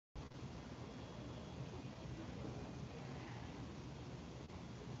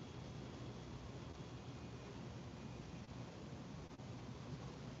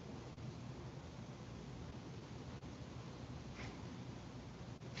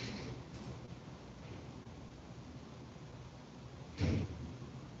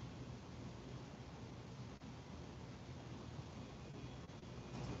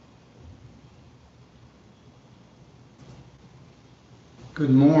Good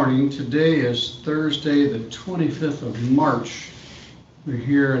morning. Today is Thursday, the 25th of March. We're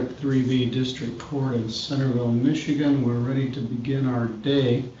here at 3B District Court in Centerville, Michigan. We're ready to begin our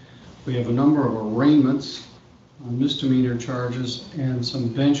day. We have a number of arraignments on misdemeanor charges and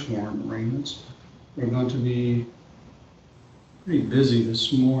some bench warrant arraignments. We're going to be pretty busy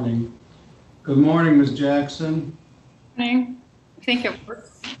this morning. Good morning, Ms. Jackson. Good morning. I think it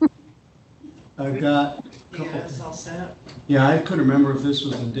works. I've got a couple. Yeah, it's all set. Yeah, I couldn't remember if this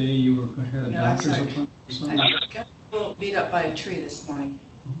was the day you were had a No, doctor's sorry. appointment or something. I got a little beat up by a tree this morning.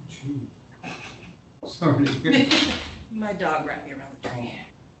 Oh, gee. Sorry to hear. My dog wrapped me around the tree.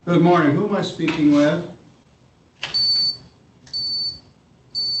 Good morning. Who am I speaking with?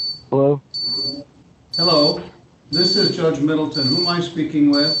 Hello? Hello. This is Judge Middleton. Who am I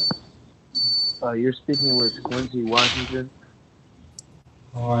speaking with? You're speaking with Quincy Washington.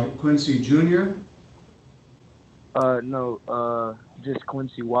 All right. Quincy Jr.? No, just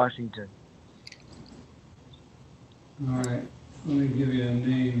Quincy Washington. All right. Let me give you a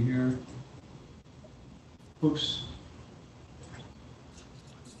name here. Oops.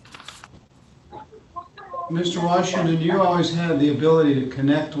 Mr. Washington, you always had the ability to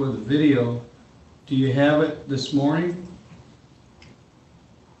connect with video. Do you have it this morning?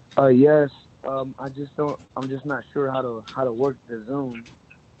 Yes. I'm just not sure how to work the Zoom.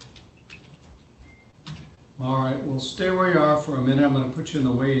 All right. Well, stay where you are for a minute. I'm going to put you in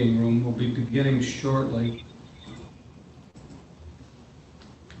the waiting room. We'll be beginning shortly.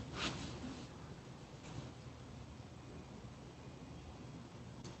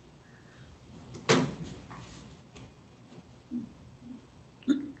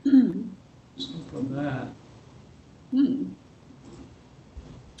 So for that.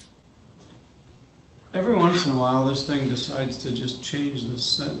 Every once in a while, this thing decides to just change the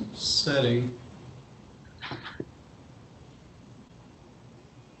setting.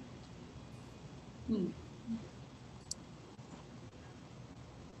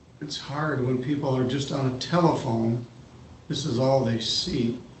 It's hard when people are just on a telephone. This is all they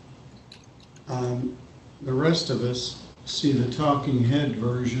see. The rest of us see the talking head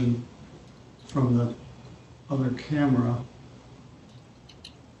version from the other camera.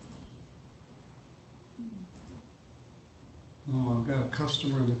 Oh, I've got a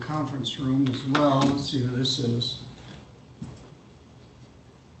customer in the conference room as well. Let's see who this is.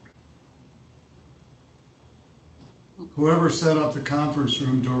 Whoever set up the conference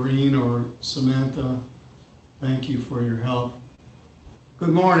room, Doreen or Samantha, thank you for your help. Good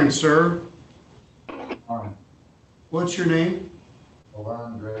morning, sir. Morning. What's your name?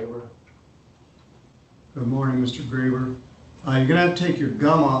 Ron Graver. Good morning, Mr. Graver. You're going to have to take your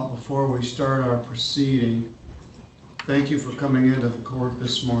gum out before we start our proceeding. Thank you for coming into the court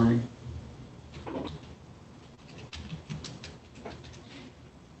this morning.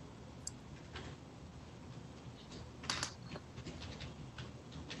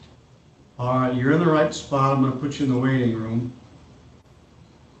 All right, you're in the right spot. I'm going to put you in the waiting room.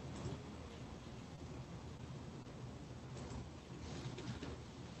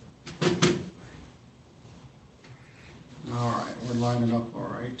 All right, we're lining up all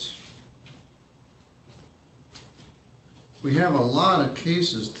right. We have a lot of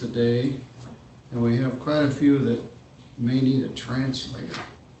cases today, and we have quite a few that may need a translator.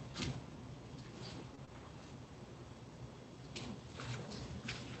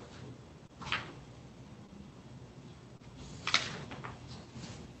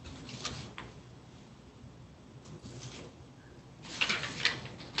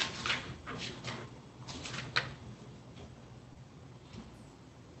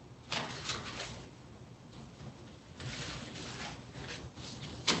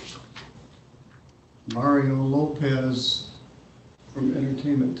 Mario Lopez from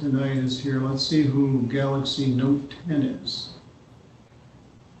Entertainment Tonight is here. Let's see who Galaxy Note 10 is.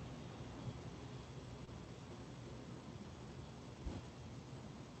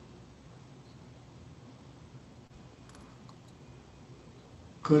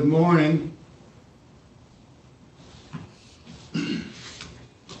 Good morning.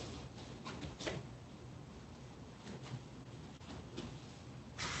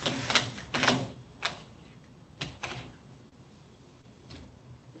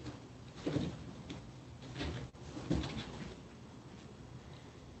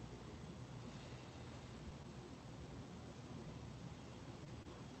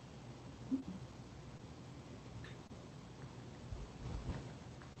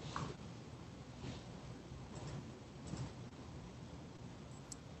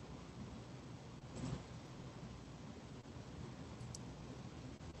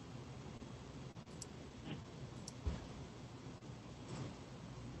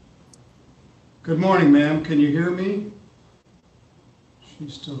 Good morning, ma'am. Can you hear me?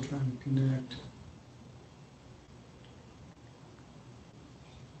 She's still trying to connect.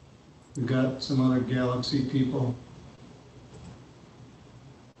 We've got some other Galaxy people.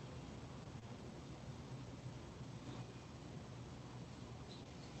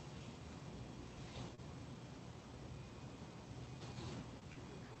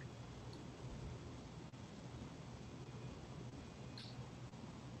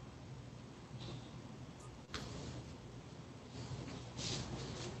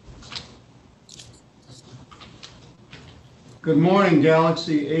 Good morning,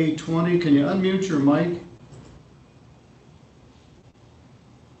 Galaxy A20. Can you unmute your mic?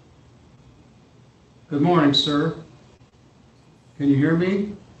 Good morning, sir. Can you hear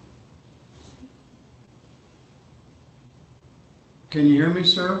me? Can you hear me,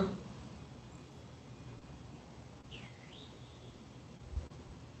 sir?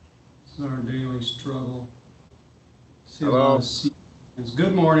 This is our daily struggle. See a lot of sequence.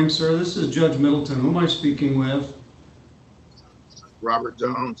 Good morning, sir. This is Judge Middleton. Who am I speaking with? Robert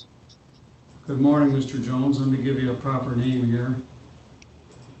Jones. Good morning, Mr. Jones. Let me give you a proper name here.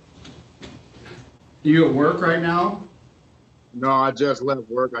 You at work right now? No, I just left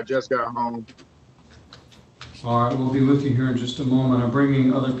work. I just got home. All right, we'll be with you here in just a moment. I'm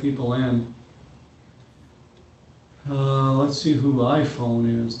bringing other people in. Let's see who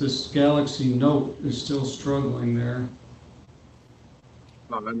iPhone is. This Galaxy Note is still struggling there.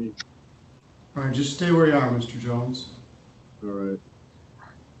 Let me. All right, just stay where you are, Mr. Jones. All right.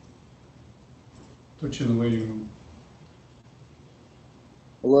 Put you in the waiting room.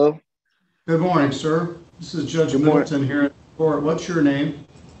 Hello? Good morning, sir. This is Judge Good morning. Middleton here at the court. What's your name?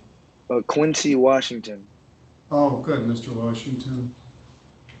 Quincy Washington. Oh, good, Mr. Washington.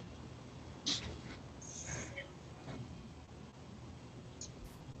 I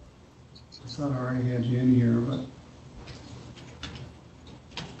thought I already had you in here, but.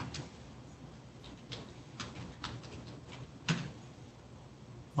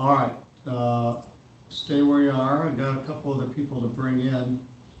 All right, stay where you are. I've got a couple other people to bring in.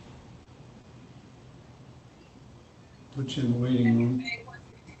 Put you in the waiting room.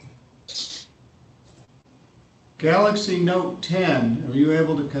 Galaxy Note 10, are you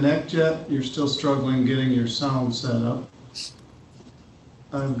able to connect yet? You're still struggling getting your sound set up.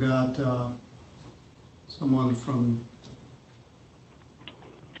 I've got someone from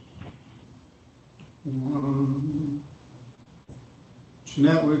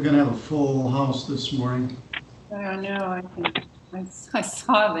Jeanette. We're going to have a full house this morning. I know, I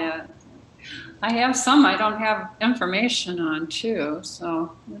saw that. I have some I don't have information on too,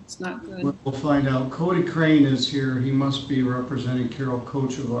 so it's not good. We'll find out. Cody Crane is here. He must be representing Carol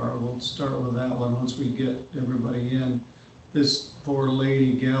Kochevar. We'll start with that one once we get everybody in. This poor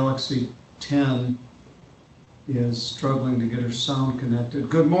lady, Galaxy 10, is struggling to get her sound connected.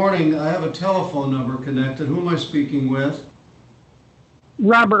 Good morning. I have a telephone number connected. Who am I speaking with?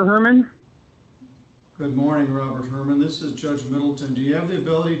 Robert Herman. Good morning, Robert Herman. This is Judge Middleton. Do you have the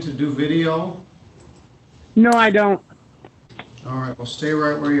ability to do video? No, I don't. All right, well, stay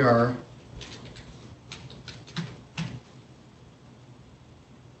right where you are.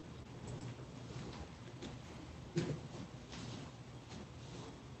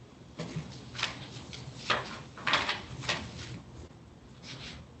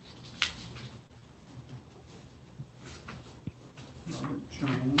 Robert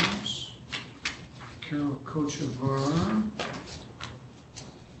Jones, Carol Kochevar,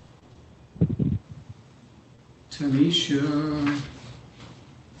 Tanisha,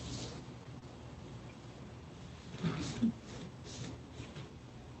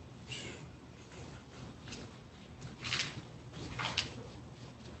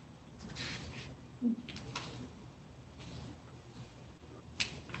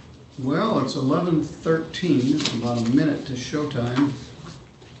 well, it's 11:13. It's about a minute to showtime.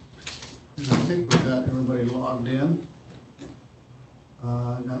 And I think we've got everybody logged in.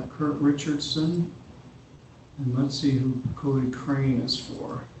 I got Kurt Richardson. And let's see who Cody Crane is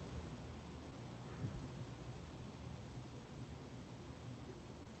for.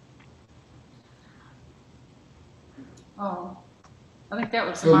 Oh, I think that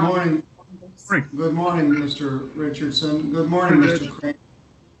was. Good morning. Good morning, Mr. Richardson. Good morning, Mr. Crane.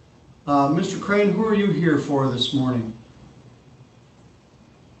 Mr. Crane, who are you here for this morning?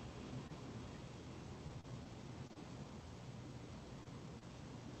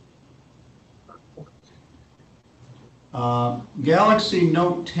 Galaxy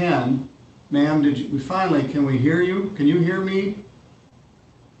Note 10, ma'am, can we hear you? Can you hear me?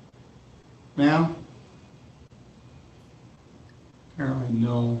 Ma'am? Apparently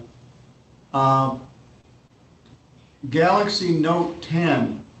no. Galaxy Note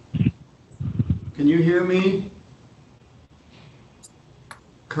 10. Can you hear me?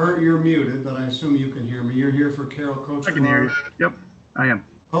 Kurt, you're muted, but I assume you can hear me. You're here for Carol Kochevar. I can hear you. Yep, I am.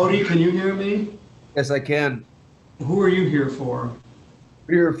 Cody, can you hear me? Yes, I can. Who are you here for?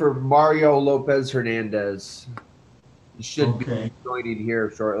 Here for Mario Lopez Hernandez. He should be Okay. joining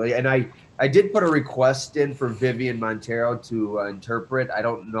here shortly. And I did put a request in for Vivian Montero to interpret. I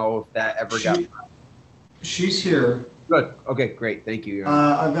don't know if that ever got. She's here. Good. Okay, great. Thank you.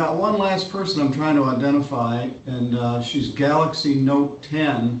 I've got one last person I'm trying to identify, and she's Galaxy Note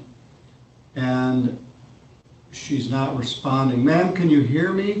 10, and she's not responding. Ma'am, can you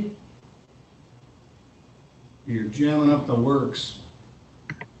hear me? You're jamming up the works.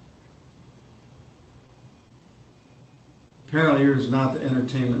 Apparently you're not the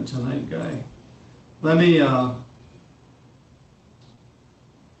Entertainment Tonight guy. Let me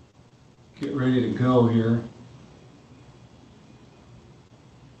get ready to go here.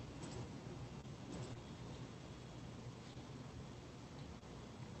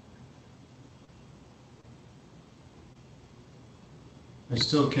 I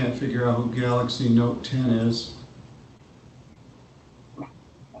still can't figure out who Galaxy Note 10 is.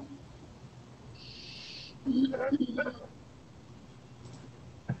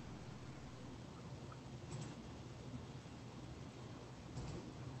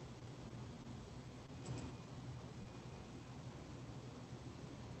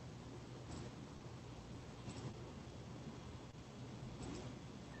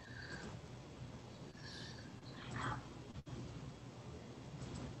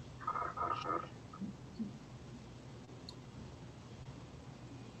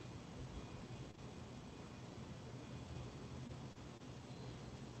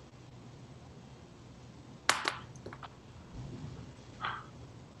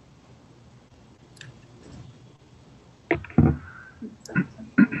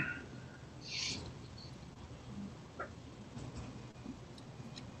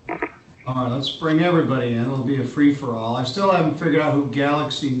 All right, let's bring everybody in. It'll be a free-for-all. I still haven't figured out who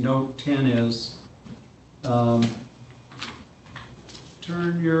Galaxy Note 10 is.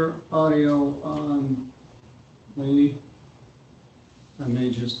 Turn your audio on, lady. I may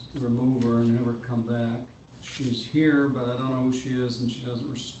just remove her and have her come back. She's here, but I don't know who she is, and she doesn't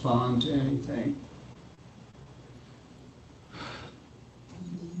respond to anything.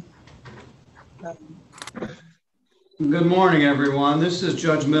 Good morning, everyone. This is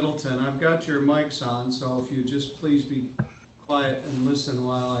Judge Middleton. I've got your mics on, so if you just please be quiet and listen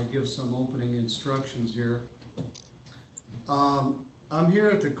while I give some opening instructions here. I'm here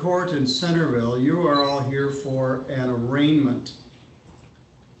at the court in Centerville. You are all here for an arraignment.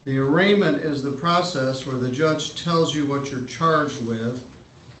 The arraignment is the process where the judge tells you what you're charged with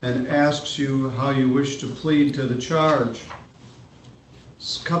and asks you how you wish to plead to the charge.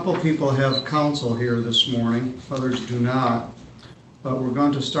 A couple people have counsel here this morning, others do not, but we're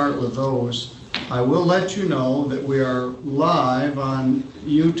going to start with those. I will let you know that we are live on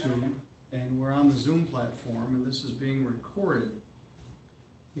YouTube and we're on the Zoom platform, and this is being recorded.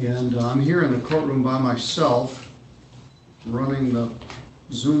 And I'm here in the courtroom by myself, running the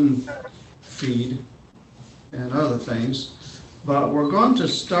Zoom feed and other things. But we're going to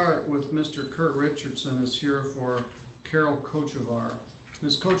start with Mr. Kurt Richardson is here for Carol Kochevar.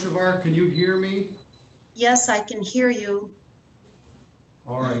 Ms. Kochevar, can you hear me? Yes, I can hear you.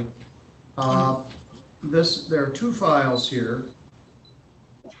 All right. There are two files here.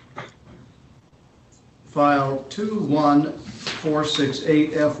 File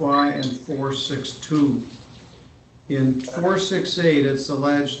 21468FY and 462. In 468, it's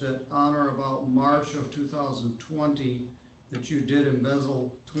alleged that on or about March of 2020 that you did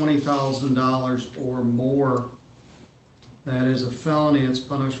embezzle $20,000 or more. That is a felony. It's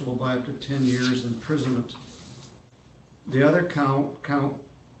punishable by up to 10 years imprisonment. The other count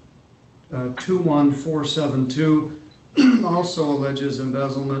 21472, also alleges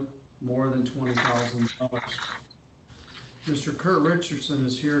embezzlement more than $20,000. Mr. Kurt Richardson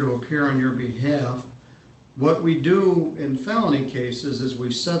is here to appear on your behalf. What we do in felony cases is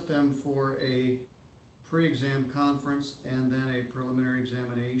we set them for a pre-exam conference and then a preliminary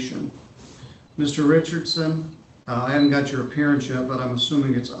examination. Mr. Richardson, I haven't got your appearance yet, but I'm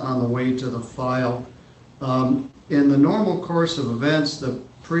assuming it's on the way to the file. In the normal course of events, the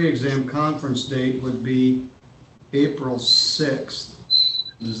pre-exam conference date would be April 6th.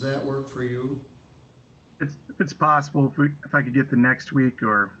 Does that work for you? If it's possible, if I could get the next week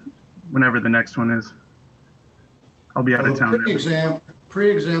or whenever the next one is. I'll be out of town.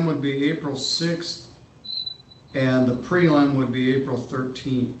 Pre-exam would be April 6th, and the prelim would be April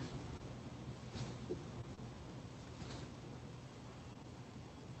 13th.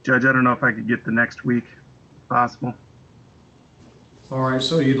 Judge, I don't know if I could get the next week, if possible. All right,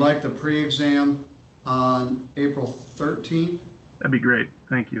 so you'd like the pre-exam on April 13th? That'd be great.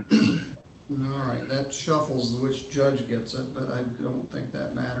 Thank you. All right, that shuffles which judge gets it, but I don't think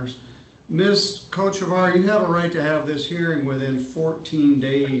that matters. Ms. Kochevar, you have a right to have this hearing within 14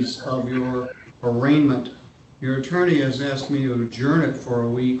 days of your arraignment. Your attorney has asked me to adjourn it for a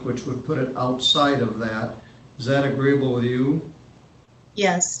week, which would put it outside of that. Is that agreeable with you?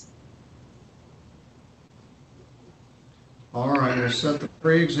 Yes. All right, we'll set the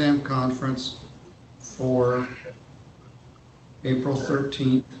pre-exam conference for April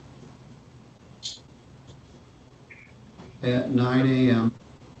 13th at 9 a.m.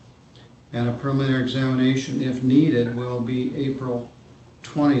 And a preliminary examination, if needed, will be April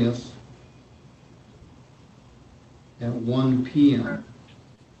 20th at 1 p.m.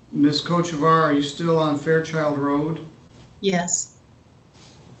 Ms. Kochevar, are you still on Fairchild Road? Yes.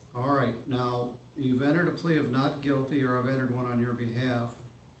 All right, now you've entered a plea of not guilty, or I've entered one on your behalf.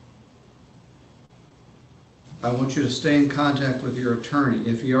 I want you to stay in contact with your attorney.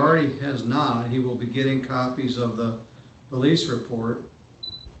 If he already has not, he will be getting copies of the police report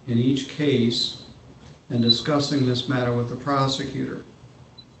in each case and discussing this matter with the prosecutor.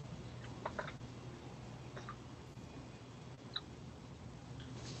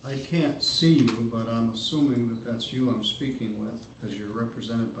 I can't see you, but I'm assuming that that's you I'm speaking with, because you're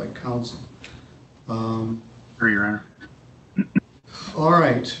represented by counsel. For your honor. All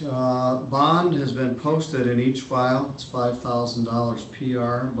right, bond has been posted in each file. It's $5,000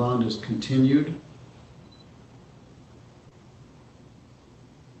 PR. Bond is continued.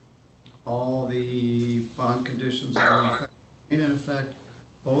 All the bond conditions are in effect.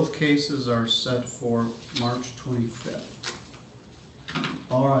 Both cases are set for March 25th.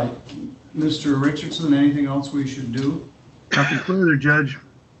 All right, Mr. Richardson, anything else we should do? Nothing further, Judge.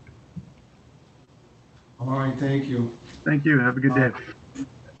 All right, thank you. Thank you. Have a good day.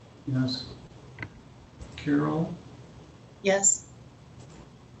 Yes. Carol, Yes.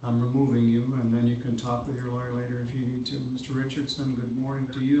 I'm removing you, and then you can talk with your lawyer later if you need to. Mr. Richardson, good morning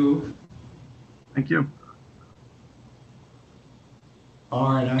to you. Thank you.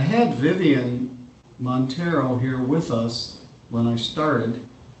 All right, I had Vivian Montero here with us when I started.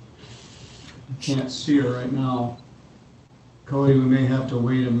 I can't see her right now. Cody, we may have to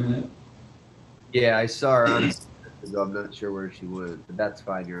wait a minute. Yeah, I saw her on. I'm not sure where she went, but that's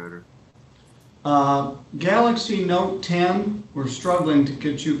fine, Your Honor. Galaxy Note 10, we're struggling to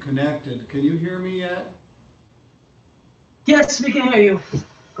get you connected. Can you hear me yet? Yes, we can hear you.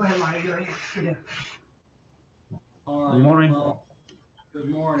 Go ahead, Mario. You're here. All right. Good morning. Well, good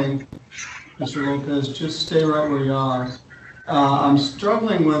morning, Mr. Lopez. Just stay right where you are. I'm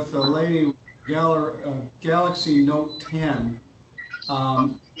struggling with the lady Galaxy Note 10.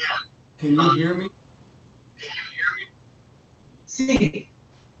 Can you hear me? See.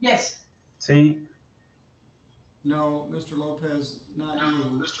 Yes. See, No, Mr. Lopez, not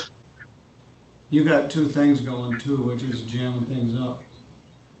you. You got two things going too, which is jamming things up.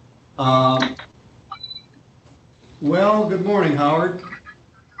 Well, good morning, Howard.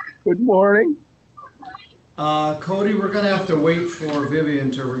 Good morning. Cody, we're going to have to wait for Vivian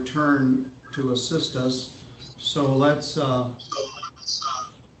to return to assist us. So let's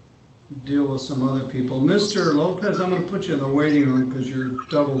deal with some other people. Mr. Lopez, I'm going to put you in the waiting room because you're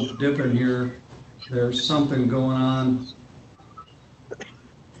double dipping here. There's something going on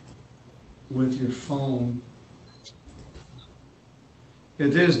with your phone.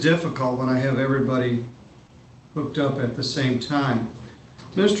 It is difficult when I have everybody hooked up at the same time.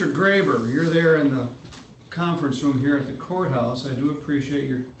 Mr. Graber, you're there in the conference room here at the courthouse. I do appreciate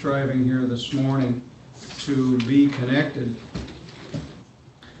your driving here this morning to be connected.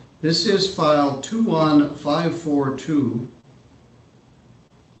 This is file 21542,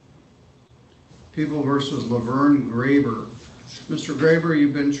 People versus Laverne Graber. Mr. Graber,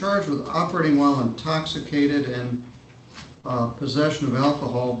 you've been charged with operating while intoxicated and possession of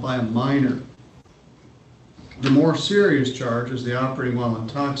alcohol by a minor. The more serious charge is the operating while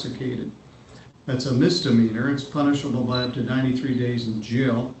intoxicated. That's a misdemeanor. It's punishable by up to 93 days in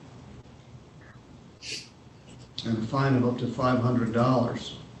jail and a fine of up to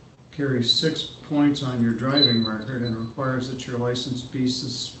 $500. Carries 6 points on your driving record and requires that your license be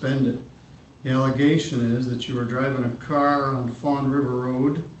suspended. The allegation is that you were driving a car on Fawn River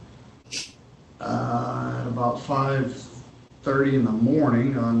Road at about 5:30 in the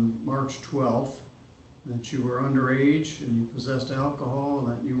morning on March 12th, that you were underage and you possessed alcohol and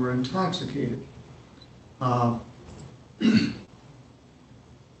that you were intoxicated.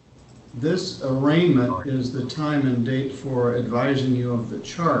 This arraignment is the time and date for advising you of the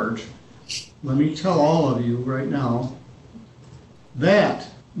charge. Let me tell all of you right now that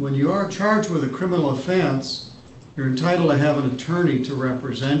when you are charged with a criminal offense, you're entitled to have an attorney to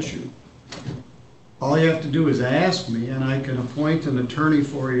represent you. All you have to do is ask me, and I can appoint an attorney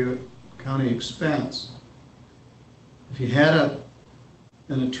for you at county expense. If you had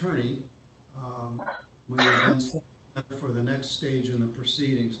an attorney, when you're done for the next stage in the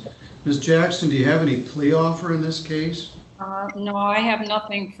proceedings. Ms. Jackson, do you have any plea offer in this case? No, I have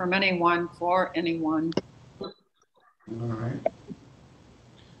nothing from anyone for anyone. All right.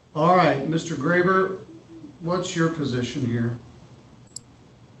 All right, Mr. Graber, what's your position here?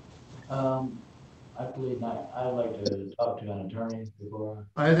 I believe not. I'd like to talk to an attorney before.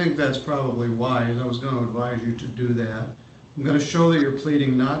 I think that's probably wise. I was going to advise you to do that. I'm going to show that you're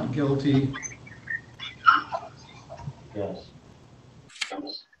pleading not guilty. Yes.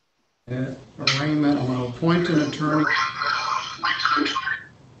 Arraignment. I'm going to appoint an attorney.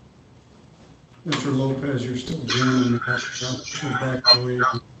 Mr. Lopez, you're still jamming. Back away.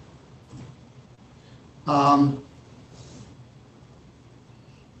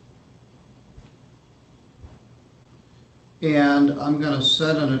 And I'm going to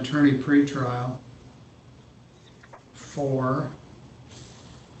set an attorney pretrial for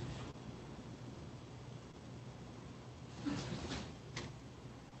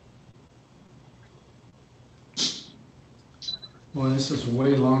well, this is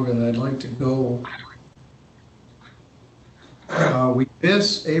way longer than I'd like to go. We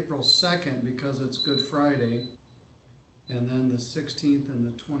miss April 2nd because it's Good Friday, and then the 16th and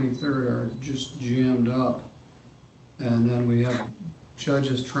the 23rd are just jammed up. And then we have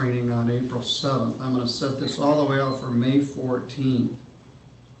judges training on April 7th. I'm going to set this all the way out for May 14th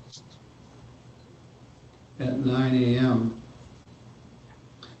at 9 a.m.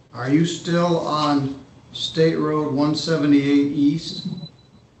 Are you still on State Road 178 East,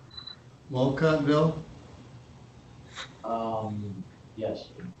 Wolcottville? Yes.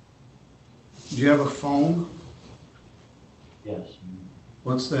 Do you have a phone? Yes.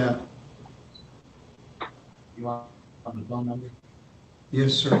 What's that? You want the phone number?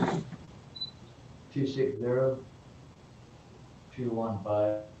 Yes, sir.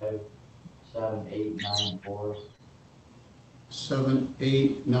 260-215-7894.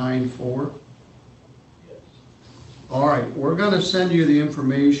 7894. Yes. All right, we're going to send you the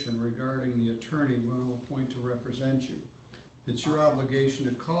information regarding the attorney we'll appoint to represent you. It's your obligation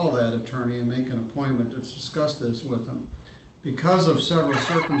to call that attorney and make an appointment to discuss this with them. Because of several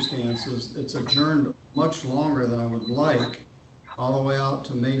circumstances, it's adjourned much longer than I would like, all the way out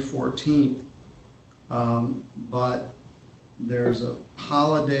to May 14th. But there's a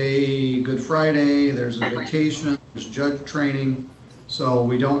holiday, Good Friday, there's a vacation, there's judge training, so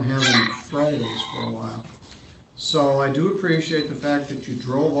we don't have any Fridays for a while. So I do appreciate the fact that you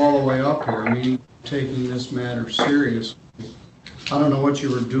drove all the way up here, meaning taking this matter seriously. I don't know what you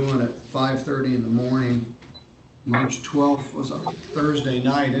were doing at 5:30 in the morning. March 12th was a Thursday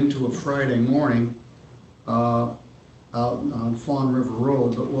night into a Friday morning out on Fawn River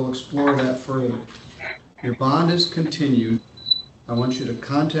Road, but we'll explore that further. Your bond is continued. I want you to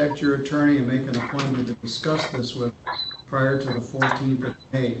contact your attorney and make an appointment to discuss this with prior to the 14th of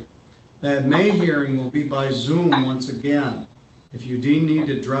May. That May hearing will be by Zoom once again. If you do need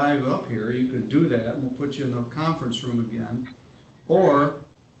to drive up here, you can do that, and we'll put you in the conference room again. Or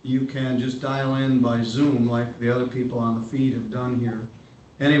you can just dial in by Zoom like the other people on the feed have done here.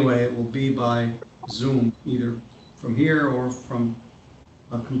 Anyway, it will be by Zoom, either from here or from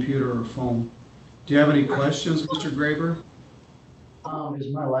a computer or phone. Do you have any questions, Mr. Graber?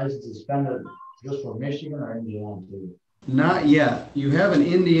 Is my license suspended just for Michigan or Indiana too? Not yet. You have an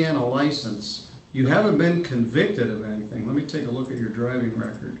Indiana license. You haven't been convicted of anything. Let me take a look at your driving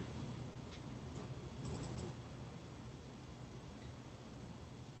record.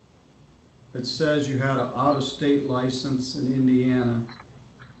 It says you had an out-of-state license in Indiana.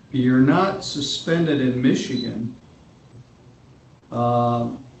 You're not suspended in Michigan,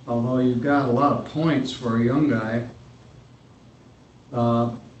 although you've got a lot of points for a young guy.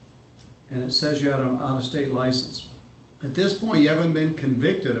 And it says you had an out-of-state license. At this point, you haven't been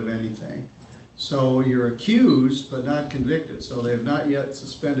convicted of anything. So you're accused, but not convicted. So they have not yet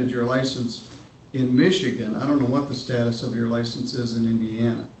suspended your license in Michigan. I don't know what the status of your license is in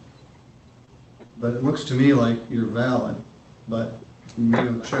Indiana. But it looks to me like you're valid. But you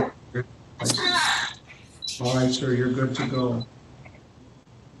know, check your license. All right, sir, you're good to go.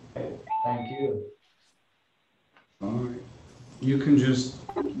 Okay, thank you. All right. You can just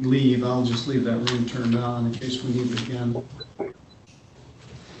leave. I'll just leave that room turned on in case we need it again.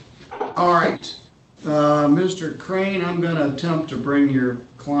 All right. Mr. Crane, I'm going to attempt to bring your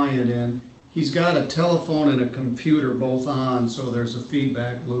client in. He's got a telephone and a computer both on, so there's a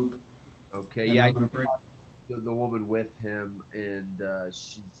feedback loop. Okay, And yeah, I'm gonna bring- the woman with him, and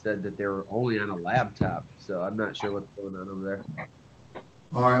she said that they were only on a laptop, so I'm not sure what's going on over there.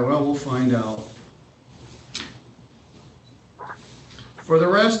 All right, well, we'll find out. For the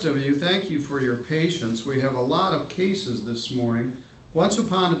rest of you, thank you for your patience. We have a lot of cases this morning. Once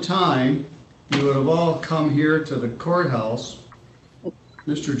upon a time, you would have all come here to the courthouse.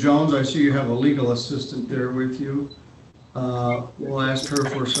 Mr. Jones, I see you have a legal assistant there with you. We'll ask her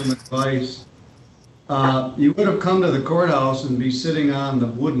for some advice. You would have come to the courthouse and be sitting on the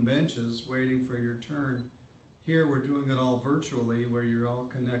wooden benches waiting for your turn. Here, we're doing it all virtually, where you're all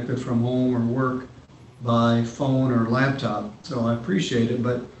connected from home or work by phone or laptop. So I appreciate it,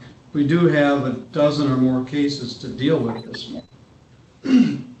 but we do have a dozen or more cases to deal with this morning.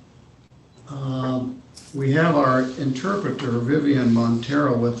 We have our interpreter, Vivian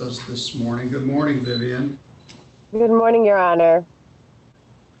Montero, with us this morning. Good morning, Vivian. Good morning, Your Honor.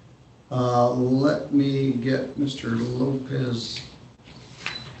 Let me get Mr. Lopez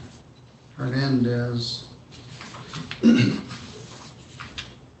Hernandez.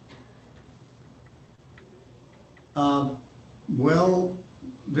 Well,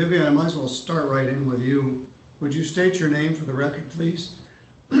 Vivian, I might as well start right in with you. Would you state your name for the record, please?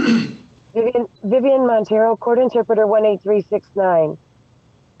 Vivian Montero, court interpreter 18369.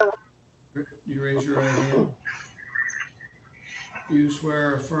 You raise your right hand. You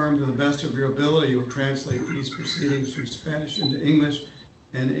swear or affirm to the best of your ability you will translate these proceedings from Spanish into English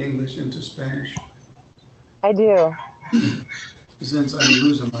and English into Spanish. I do. Since I'm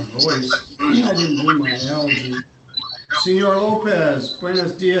losing my voice, I didn't do my allergy. Senor Lopez,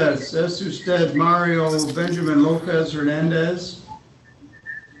 buenos dias. Es usted Mario Benjamin Lopez Hernandez?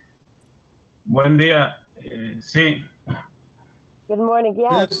 Buen día. Sí. Good morning,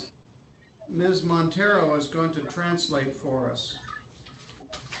 yes. Ms. Montero is going to translate for us.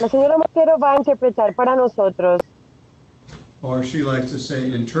 La señora Montero va a interpretar para nosotros. Or she likes to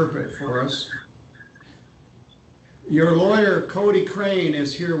say interpret for us. Your lawyer, Cody Crane,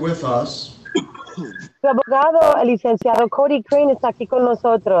 is here with us. Su abogado, el licenciado Cody Crane, está aquí con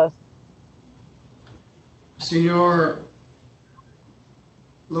nosotros. Senor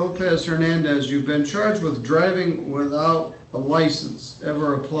Lopez Hernandez, you've been charged with driving without a license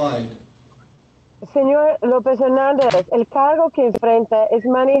ever applied. Señor López Hernández, el cargo que enfrenta es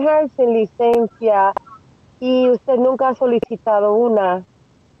manejar sin licencia y usted nunca ha solicitado una.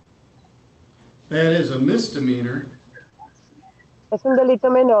 That is a misdemeanor, Es un delito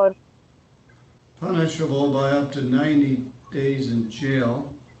menor, punishable by up to 90 days in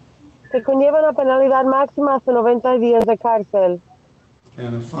jail que conlleva una penalidad máxima hasta 90 días de cárcel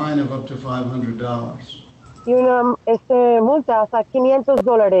and a fine of up to $500. y una multa hasta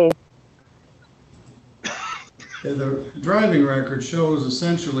 $500. The driving record shows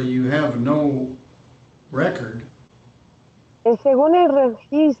essentially you have no record. Según el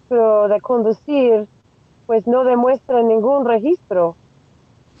registro de conducir, pues no demuestra ningún registro.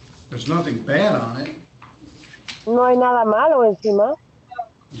 There's nothing bad on it. No hay nada malo encima.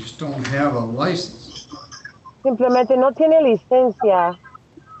 You just don't have a license. Simplemente no tiene licencia.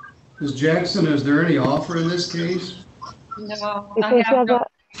 Ms. Jackson, is there any offer in this case? No, I have no.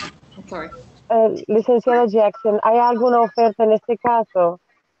 Sorry. Licenciada Jackson, ¿hay alguna oferta en este caso?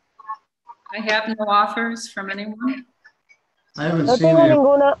 I have no offers from anyone. I haven't No seen tengo it.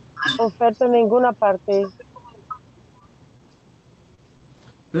 ninguna oferta en ninguna parte.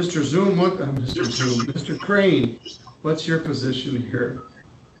 Mr. Zoom, Mr. Crane, what's your position here?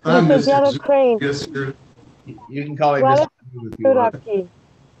 I'm Mr. Licenciado Zoom. Crane, Yes, sir. You can call me ¿cuál Mr. es Wu if tu you want. aquí?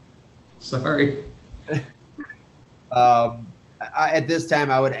 Sorry. At this time,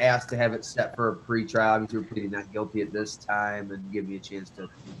 I would ask to have it set for a pre-trial. Obviously, we're pleading not guilty at this time, and give me a chance to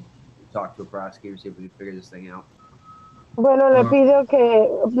talk to a prosecutor, see if we can figure this thing out. Bueno, le pido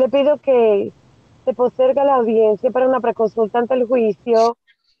que se posterga la audiencia para una preconsulta ante el juicio,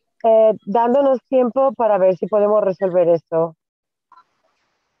 dándonos tiempo para ver si podemos resolver esto.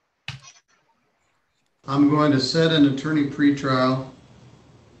 I'm going to set an attorney pretrial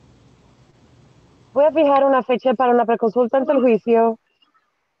Voy a fijar una fecha para una preconsulta ante el juicio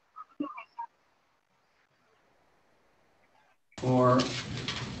for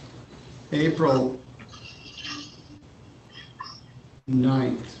April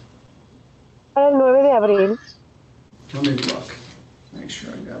 9th. para el 9 de abril. Let me look. Make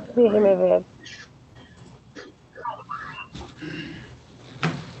sure I got that Déjeme right. ver.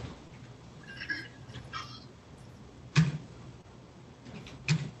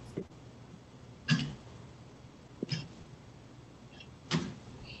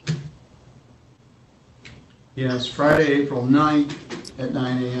 Yes, Friday, April 9th at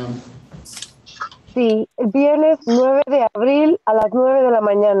 9 a.m. Sí, el viernes 9 de abril a las 9 de la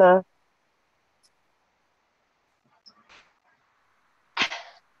mañana.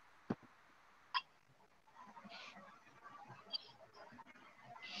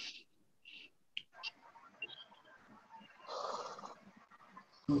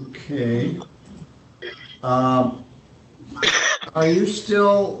 Okay. Are you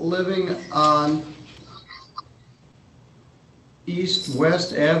still living on East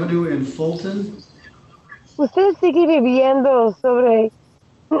West Avenue in Fulton? ¿Usted sigue viviendo sobre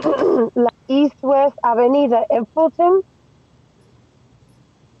la East West Avenida en Fulton?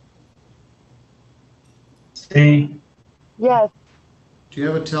 Sí, Yes. Do you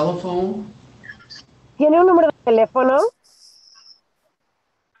have a telephone? ¿Tiene un número de teléfono?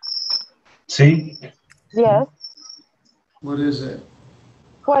 sí. Yes. What is it?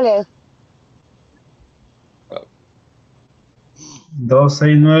 ¿Cuál es?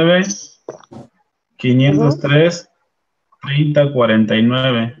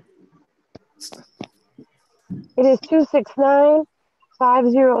 269-503-3049. It is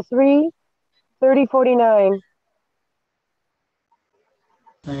 269-503-3049.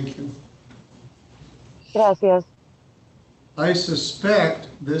 Thank you. Gracias. I suspect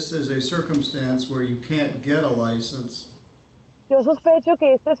this is a circumstance where you can't get a license Yo sospecho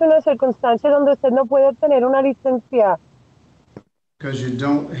que esta es una circunstancia donde usted no puede obtener una licencia because you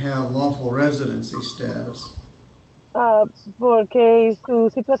don't have lawful residency status. porque su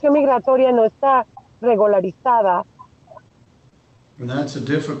situación migratoria no está regularizada And that's a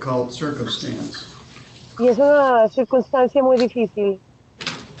difficult circumstance. y es una circunstancia muy difícil.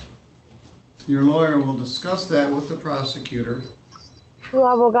 Your lawyer will discuss that with the prosecutor Su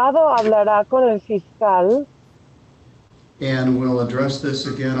abogado hablará con el fiscal and will address this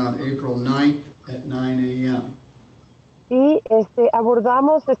again on April 9th at 9 a.m. y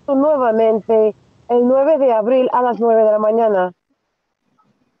abordamos esto nuevamente el 9 de abril a las 9 de la mañana.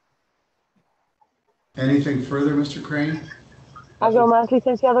 Anything further, Mr. Crane? ¿Algo más,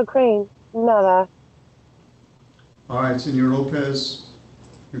 licenciado Crane? Nada. All right, Senor Lopez,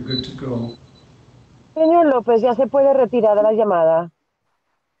 you're good to go. Señor López, ya se puede retirar de la llamada.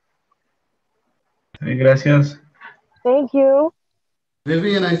 Gracias. Thank you.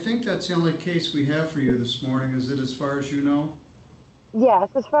 Vivian, I think that's the only case we have for you this morning, is it, as far as you know? Yes,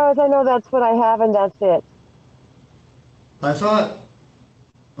 as far as I know, that's what I have, and that's it. I thought,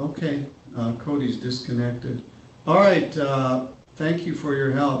 okay, Cody's disconnected. All right, thank you for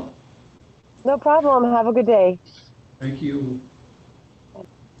your help. No problem. Have a good day. Thank you.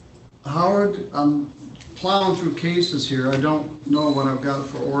 Howard, I'm plowing through cases here. I don't know what I've got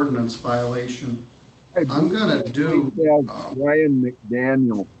for ordinance violation. I'm gonna do. Ryan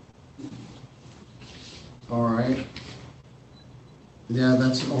McDaniel. All right. Yeah,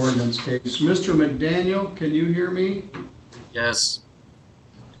 that's an ordinance case. Mr. McDaniel, can you hear me? Yes.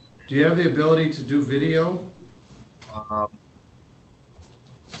 Do you have the ability to do video? Not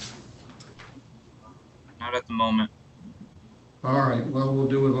at the moment. All right, well, we'll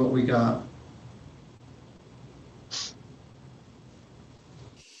do with what we got.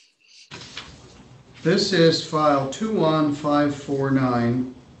 This is file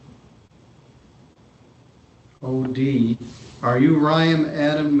 21549 OD. Are you Ryan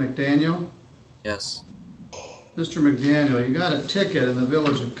Adam McDaniel? Yes. Mr. McDaniel, you got a ticket in the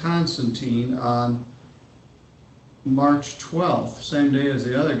village of Constantine on March 12th, same day as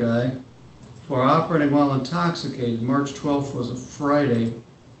the other guy, for operating while intoxicated. March 12th was a Friday.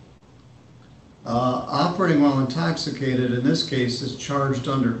 Operating while intoxicated in this case is charged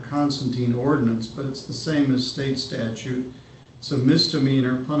under Constantine ordinance, but it's the same as state statute. It's a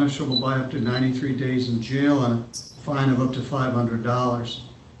misdemeanor punishable by up to 93 days in jail and a fine of up to $500.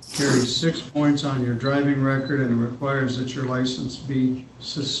 Carries 6 points on your driving record and requires that your license be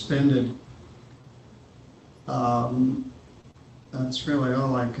suspended. That's really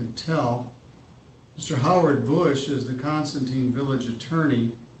all I could tell. Mr. Howard Bush is the Constantine village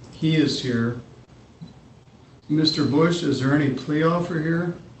attorney. He is here. Mr. Bush, is there any plea offer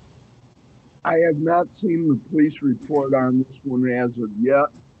here? I have not seen the police report on this one as of yet.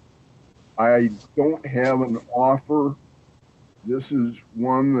 I don't have an offer. This is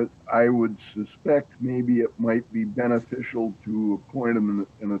one that I would suspect maybe it might be beneficial to appoint an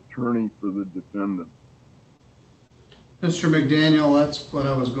attorney for the defendant. Mr. McDaniel, that's what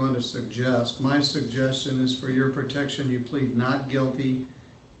I was going to suggest. My suggestion is for your protection, you plead not guilty,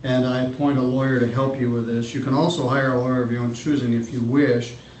 and I appoint a lawyer to help you with this. You can also hire a lawyer of your own choosing if you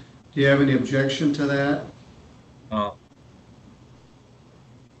wish. Do you have any objection to that? No.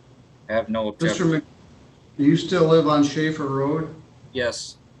 I have no objection. Do you still live on Schaefer Road?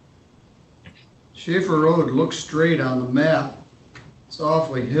 Yes. Schaefer Road looks straight on the map. It's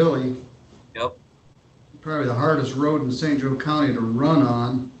awfully hilly. Yep. Probably the hardest road in St. Joe County to run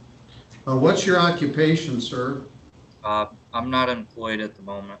on. What's your occupation, sir? I'm not employed at the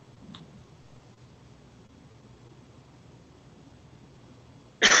moment.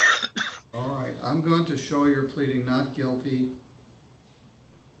 All right, I'm going to show you're pleading not guilty.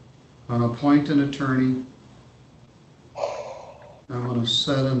 I'm going to appoint an attorney. I'm going to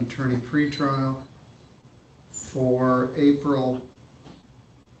set an attorney pretrial for April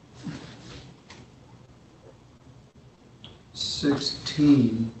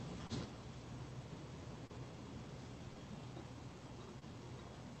 16.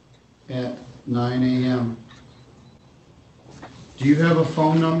 At 9 a.m. Do you have a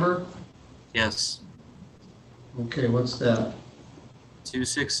phone number? Yes. Okay, what's that?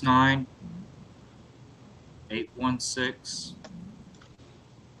 269-816-0961.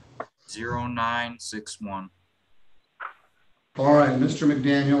 All right, Mr.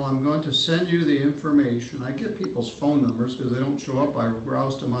 McDaniel, I'm going to send you the information. I get people's phone numbers because they don't show up. I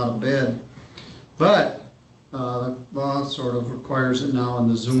roused them out of bed. But the law sort of requires it now in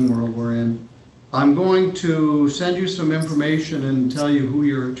the Zoom world we're in. I'm going to send you some information and tell you who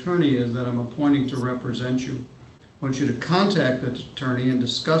your attorney is that I'm appointing to represent you. I want you to contact the attorney and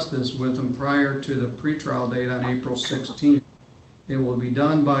discuss this with him prior to the pretrial date on April 16th. It will be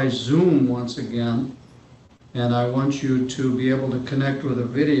done by Zoom once again, and I want you to be able to connect with a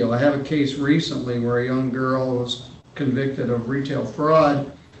video. I have a case recently where a young girl was convicted of retail fraud.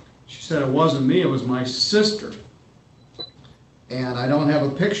 She said it wasn't me, it was my sister. And I don't have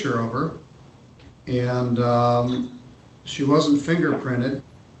a picture of her. And she wasn't fingerprinted.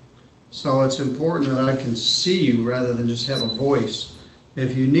 So it's important that I can see you rather than just have a voice.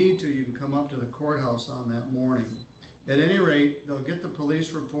 If you need to, you can come up to the courthouse on that morning. At any rate, they'll get the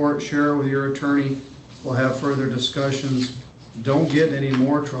police report, share it with your attorney. We'll have further discussions. Don't get in any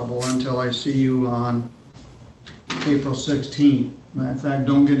more trouble until I see you on April 16th. In fact,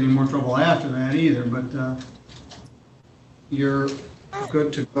 don't get any more trouble after that either, but you're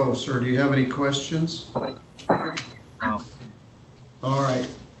good to go, sir. Do you have any questions? No. All right.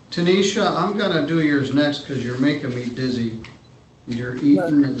 Tanisha, I'm going to do yours next because you're making me dizzy. You're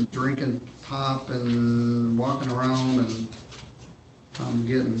eating and drinking pop and walking around, and I'm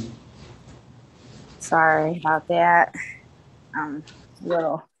getting... Sorry about that.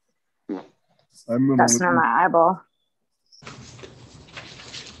 Little dusting on my eyeball.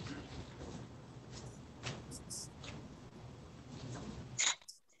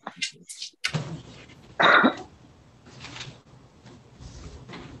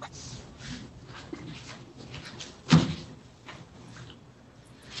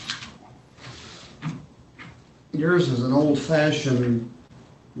 Yours is an old-fashioned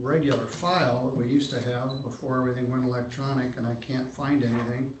regular file that we used to have before everything went electronic, and I can't find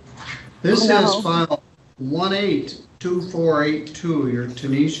anything. This is file 182482. You're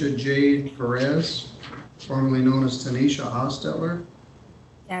Tanisha Jade Perez, formerly known as Tanisha Hostetler.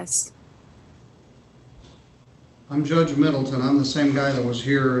 Yes. I'm Judge Middleton. I'm the same guy that was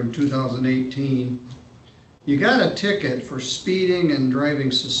here in 2018. You got a ticket for speeding and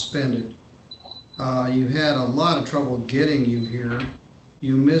driving suspended. You had a lot of trouble getting you here.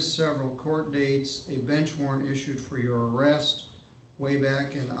 You missed several court dates, a bench warrant issued for your arrest way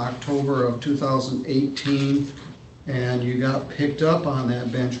back in October of 2018, and you got picked up on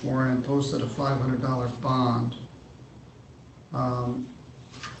that bench warrant and posted a $500 bond.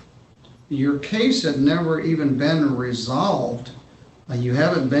 Your case had never even been resolved. You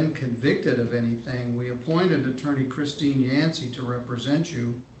haven't been convicted of anything. We appointed attorney Christine Yancey to represent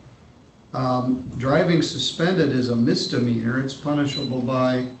you. Driving suspended is a misdemeanor. It's punishable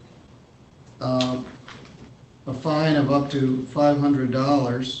by a fine of up to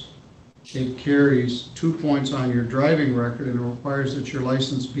 $500. It carries 2 points on your driving record and requires that your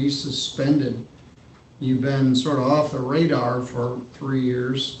license be suspended. You've been sort of off the radar for 3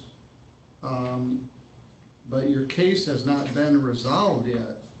 years, but your case has not been resolved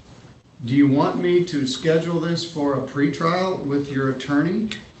yet. Do you want me to schedule this for a pretrial with your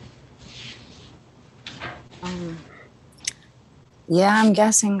attorney? Yeah, I'm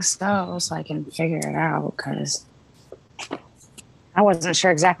guessing so I can figure it out, because I wasn't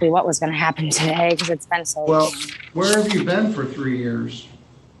sure exactly what was going to happen today because it's been so long. Well, where have you been for 3 years?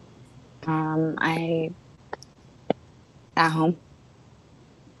 I at home,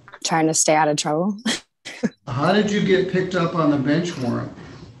 trying to stay out of trouble. How did you get picked up on the bench warrant?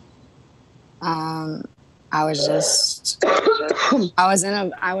 I was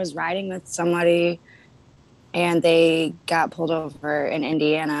riding with somebody and they got pulled over in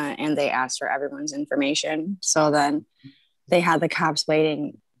Indiana and they asked for everyone's information. So then they had the cops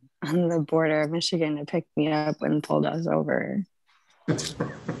waiting on the border of Michigan to pick me up and pulled us over.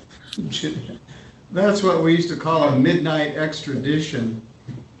 That's what we used to call a midnight extradition.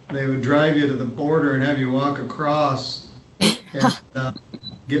 They would drive you to the border and have you walk across and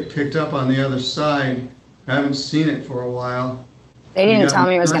get picked up on the other side. I haven't seen it for a while. They didn't tell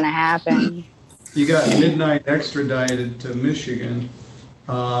me it was going to happen. You got midnight extradited to Michigan.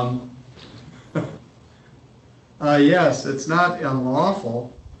 Yes, it's not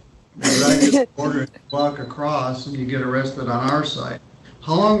unlawful. You drive you to the border and walk across and you get arrested on our side.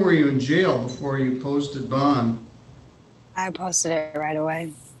 How long were you in jail before you posted bond? I posted it right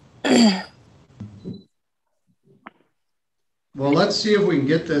away. Well, let's see if we can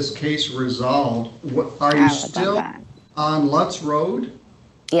get this case resolved. Are you still on Lutz Road?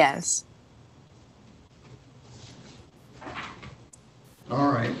 Yes.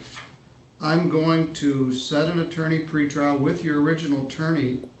 All right. I'm going to set an attorney pretrial with your original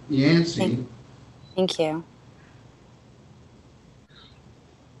attorney, Yancey. Thank you.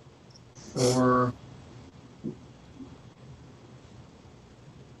 For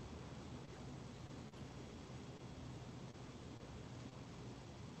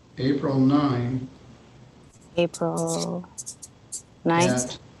April 9. April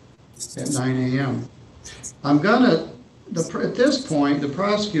 9th. At 9 a.m. I'm gonna, at this point, the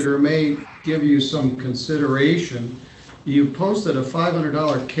prosecutor may give you some consideration. You posted a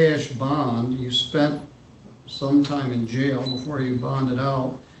 $500 cash bond. You spent some time in jail before you bonded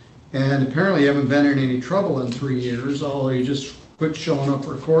out. And apparently you haven't been in any trouble in 3 years, although you just quit showing up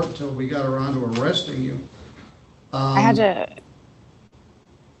for court until we got around to arresting you. I had to...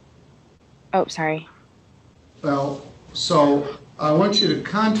 Oh, sorry. Well, so I want you to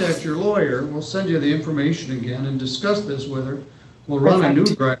contact your lawyer. We'll send you the information again and discuss this with her. We'll run a new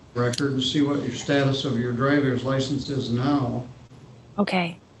driver's record and see what your status of your driver's license is now.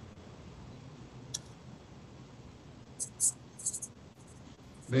 Okay.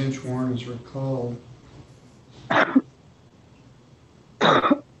 Bench warrant is recalled.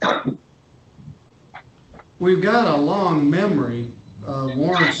 We've got a long memory.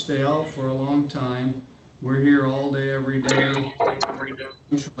 Warrants stay out for a long time. We're here all day, every day.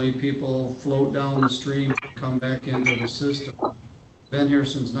 Eventually, people float down the stream, come back into the system. Been here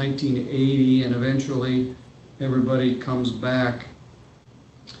since 1980, and eventually everybody comes back.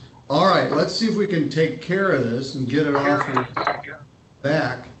 All right, let's see if we can take care of this and get it off your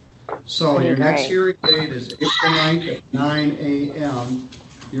back. So your next hearing date is April 9th at 9 a.m.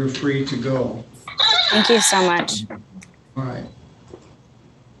 You're free to go. Thank you so much. All right.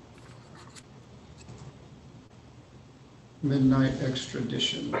 Midnight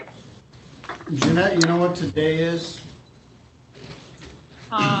extradition. Jeanette, you know what today is?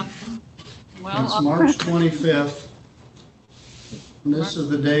 Well, It's March 25th. And this is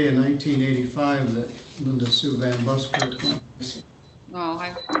the day in 1985 that Linda Sue Van Buskirk went. Oh,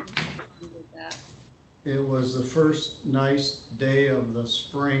 I did that. It was the first nice day of the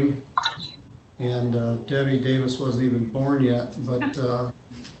spring, and Debbie Davis wasn't even born yet, but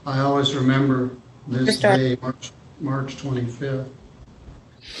I always remember this day, March 25th.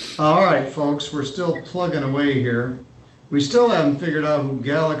 All right, folks, we're still plugging away here. We still haven't figured out who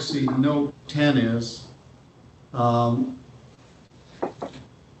Galaxy Note 10 is. I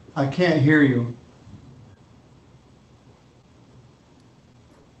can't hear you.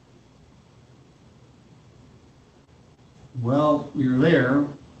 Well, you're there.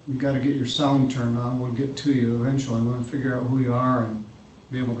 You've got to get your sound turned on. We'll get to you eventually. I'm going to figure out who you are and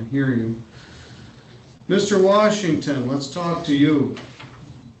be able to hear you. Mr. Washington, let's talk to you.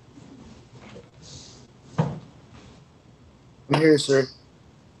 I'm here, sir.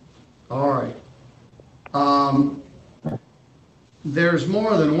 All right. There's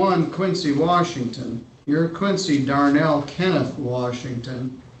more than one Quincy Washington. You're Quincy Darnell Kenneth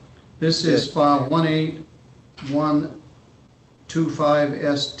Washington. This is file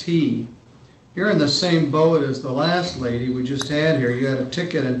 18125ST. You're in the same boat as the last lady we just had here. You had a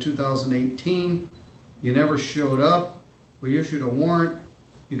ticket in 2018. You never showed up. We issued a warrant.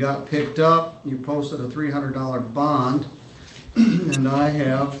 You got picked up. You posted a $300 bond. And I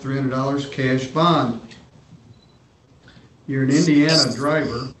have $300 cash bond. You're an Indiana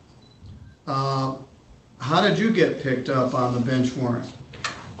driver. How did you get picked up on the bench warrant?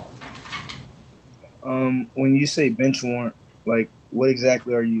 When you say bench warrant, like what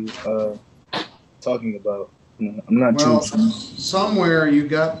exactly are you talking about? I'm not Well, too. somewhere you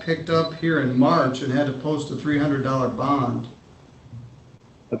got picked up here in March and had to post a $300 bond.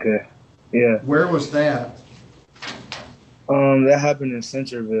 Okay. Yeah. Where was that? That happened in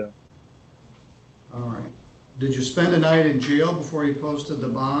Centerville. All right. Did you spend a night in jail before you posted the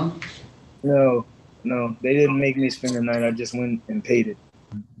bond? No, they didn't make me spend the night. I just went and paid it.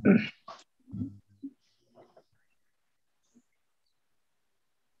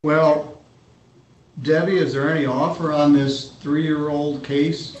 Well, Debbie, is there any offer on this 3-year-old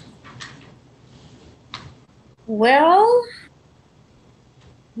case? Well,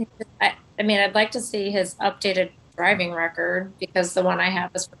 I mean, I'd like to see his updated driving record because the one I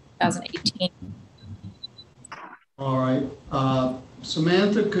have is from 2018. All right.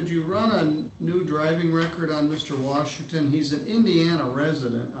 Samantha, could you run a new driving record on Mr. Washington? He's an Indiana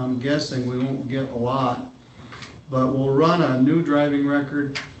resident. I'm guessing we won't get a lot, but we'll run a new driving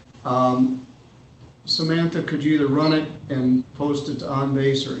record. Samantha, could you either run it and post it to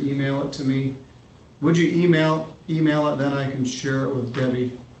OnBase or email it to me? Would you email it, then I can share it with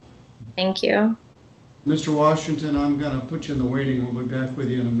Debbie. Thank you. Mr. Washington, I'm going to put you in the waiting. We'll be back with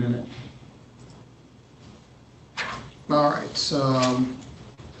you in a minute. All right.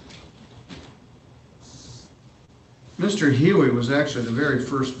 Mr. Huey was actually the very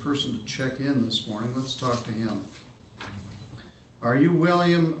first person to check in this morning. Let's talk to him. Are you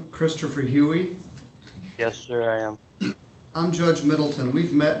William Christopher Huey? Yes, sir, I am. I'm Judge Middleton.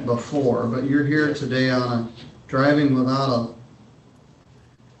 We've met before, but you're here today on a driving without a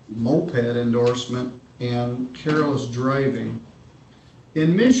moped endorsement and careless driving.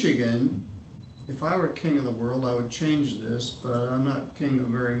 In Michigan, if I were king of the world, I would change this, but I'm not king of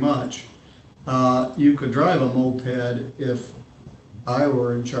very much. You could drive a moped if I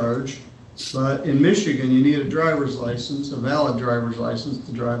were in charge, but in Michigan, you need a driver's license, a valid driver's license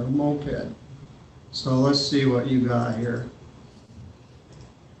to drive a moped. So let's see what you got here.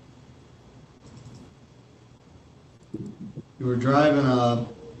 You were driving a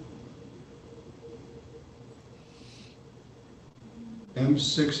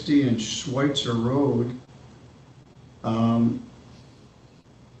M60 in Schweitzer Road.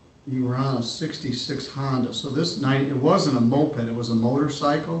 You were on a 66 Honda. So this night, it wasn't a moped, it was a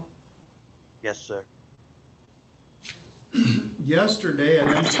motorcycle. Yes, sir. Yesterday at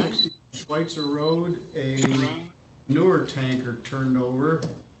M60 Schweitzer Road, a newer tanker turned over,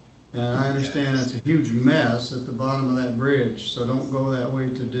 and I understand it's a huge mess at the bottom of that bridge, so don't go that way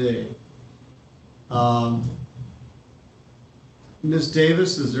today. Ms.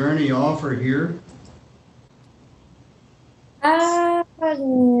 Davis, is there any offer here?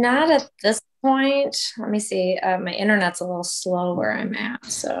 Not at this point. Let me see. My internet's a little slow where I'm at,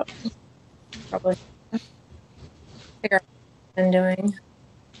 so probably figure out what I'm doing.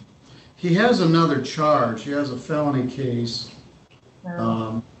 He has another charge. He has a felony case.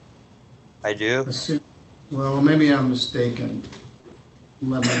 I do? Well, maybe I'm mistaken.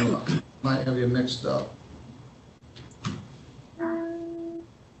 Let me look. Might have you mixed up. I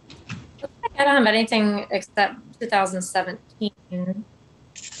don't have anything except 2017.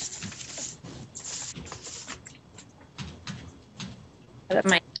 But it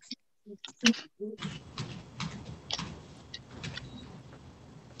might.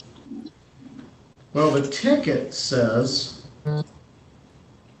 Well, the ticket says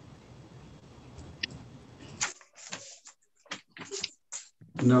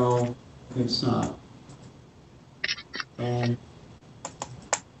no, it's not. And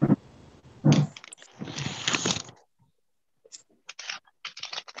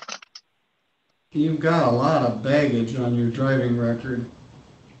you've got a lot of baggage on your driving record.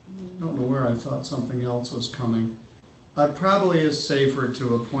 I don't know where I thought something else was coming. It probably is safer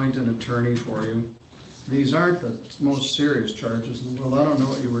to appoint an attorney for you. These aren't the most serious charges in the world. I don't know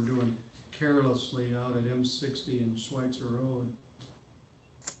what you were doing carelessly out at M60 and Schweitzer Road.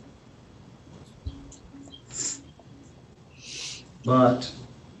 But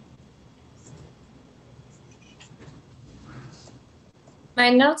My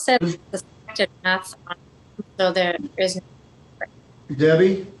note said suspected meth on him, so there is no.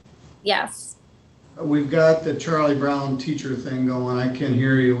 Debbie, Yes. we've got the Charlie Brown teacher thing going. I can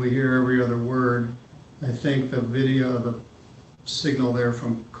hear you. We hear every other word. I think the video, the signal there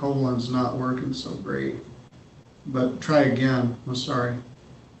from Colin's not working so great. But try again. I'm sorry.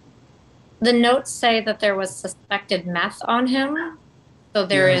 The notes say that there was suspected meth on him, so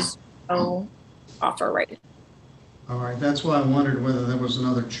there is no offer right now. All right. That's why I wondered whether there was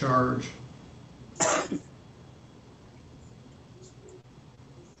another charge.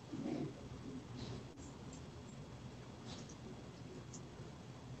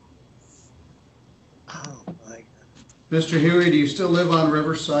 Oh my God. Mr. Huey, do you still live on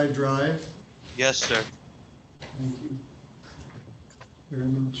Riverside Drive? Yes, sir. Thank you very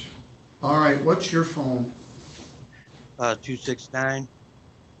much. All right, what's your phone?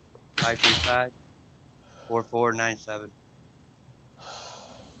 269-535-4497.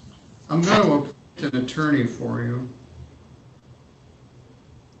 I'm going to appoint an attorney for you.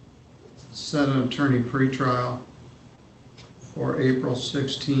 Set an attorney pretrial for April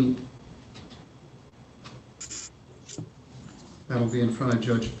 16th. That'll be in front of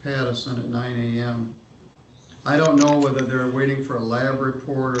Judge Pattison at 9 a.m. I don't know whether they're waiting for a lab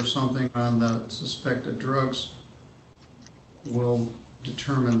report or something on the suspected drugs. We'll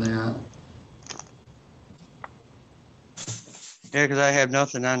determine that. Yeah, because I have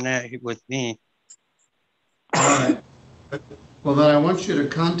nothing on that with me. All right. Well, then I want you to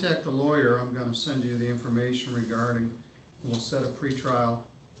contact the lawyer. I'm going to send you the information regarding. We'll set a pretrial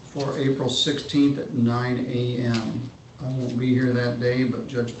for April 16th at 9 a.m. I won't be here that day, but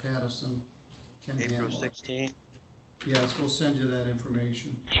Judge Pattison can handle April it. 16th? Yes, we'll send you that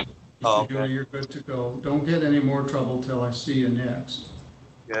information. Oh, okay. You're good to go. Don't get any more trouble till I see you next.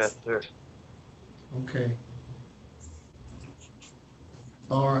 Yes, sir. Okay.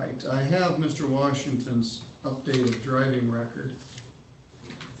 All right, I have Mr. Washington's updated driving record.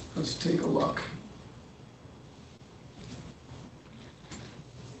 Let's take a look.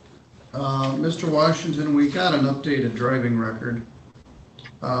 Mr. Washington, we got an updated driving record.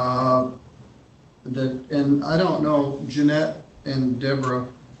 And I don't know, Jeanette and Deborah,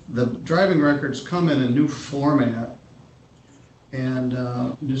 the driving records come in a new format. And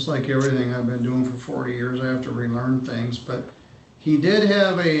just like everything I've been doing for 40 years, I have to relearn things. But he did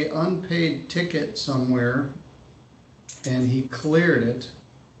have a unpaid ticket somewhere, and he cleared it.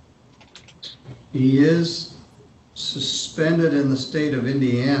 He is suspended in the state of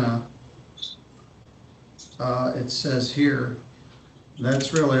Indiana. It says here.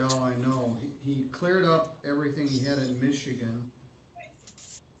 That's really all I know. He cleared up everything he had in Michigan,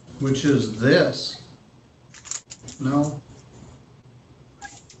 which is this. No,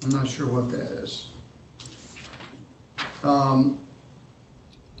 I'm not sure what that is.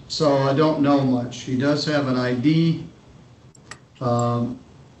 So I don't know much. He does have an ID.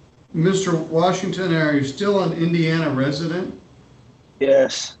 Mr. Washington, are you still an Indiana resident?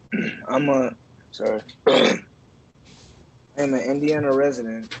 Yes, I'm an Indiana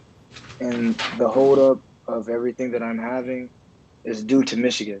resident, and the holdup of everything that I'm having is due to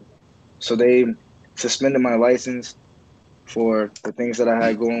Michigan. So they suspended my license for the things that I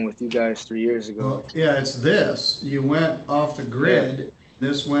had going with you guys 3 years ago. Well, yeah, it's this. You went off the grid. Yeah.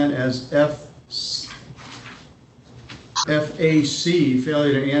 This went as FAC,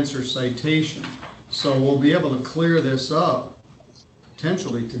 failure to answer citation. So we'll be able to clear this up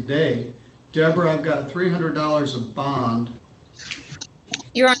potentially today. Deborah, I've got $300 of bond.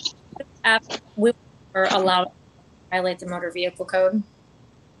 You're on app. We were allowed to violate the motor vehicle code.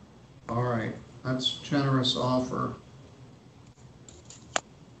 All right, that's a generous offer.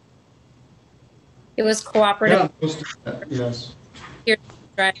 It was cooperative. Yeah, yes. You're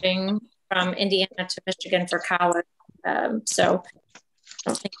driving from Indiana to Michigan for college, so I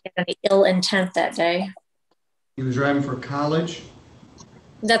don't think he had any ill intent that day. He was driving for college?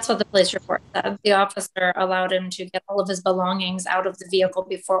 That's what the police report said. The officer allowed him to get all of his belongings out of the vehicle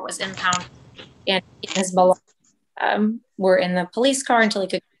before it was impounded, and his belongings were in the police car until he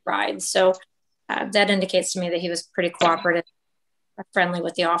could ride. So that indicates to me that he was pretty cooperative, friendly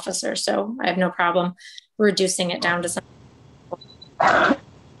with the officer. So I have no problem reducing it down to something.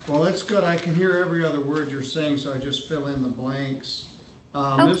 Well, that's good. I can hear every other word you're saying, so I just fill in the blanks.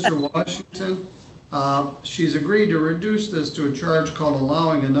 Mr. Washington, she's agreed to reduce this to a charge called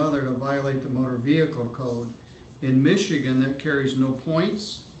allowing another to violate the motor vehicle code. In Michigan, that carries no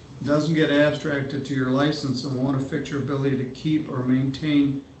points, doesn't get abstracted to your license, and won't affect your ability to keep or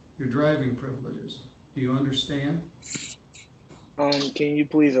maintain your driving privileges. Do you understand? Can you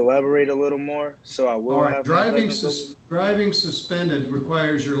please elaborate a little more? So I will have driving suspended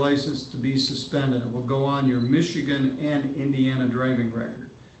requires your license to be suspended. It will go on your Michigan and Indiana driving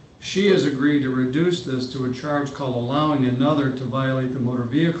record. She has agreed to reduce this to a charge called allowing another to violate the motor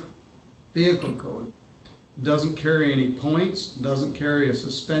vehicle code. It doesn't carry any points, doesn't carry a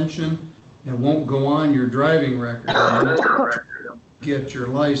suspension, and won't go on your driving record. Get your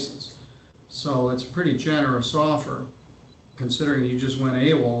license. So it's a pretty generous offer, considering you just went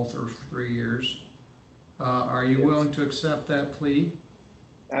AWOL for 3 years. Are you willing to accept that plea?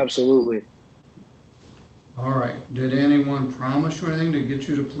 Absolutely. All right. Did anyone promise you anything to get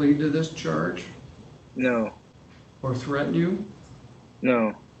you to plead to this charge? No. Or threaten you?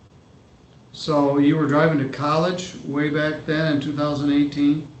 No. So you were driving to college way back then in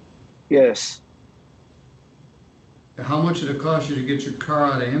 2018? Yes. How much did it cost you to get your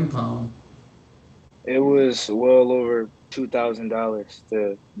car out of impound? It was well over $2,000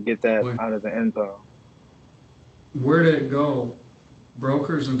 to get that out of the impound. Where did it go?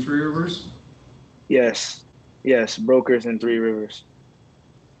 Brokers in Three Rivers? Yes, brokers in Three Rivers.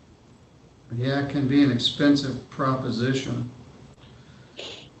 Yeah, it can be an expensive proposition.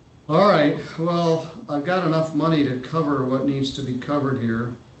 All right, well, I've got enough money to cover what needs to be covered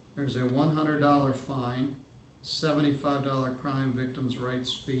here. There's a $100 fine, $75 crime victims'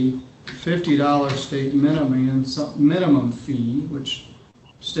 rights fee, $50 state minimum fee, which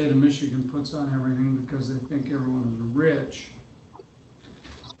the state of Michigan puts on everything because they think everyone is rich.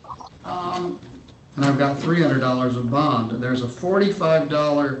 And I've got $300 of bond. There's a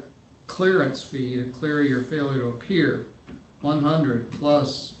 $45 clearance fee to clear your failure to appear. 100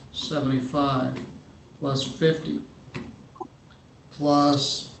 plus 75 plus 50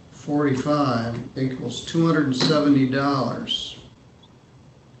 plus 45 equals $270.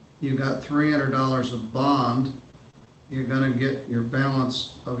 You got $300 of bond. You're going to get your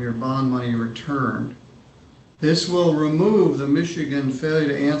balance of your bond money returned. This will remove the Michigan failure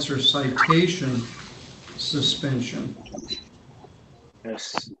to answer citation suspension.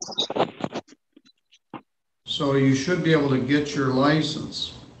 Yes. So you should be able to get your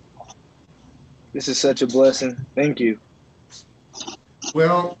license. This is such a blessing. Thank you.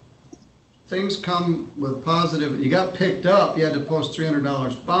 Well, things come with positive. You got picked up, you had to post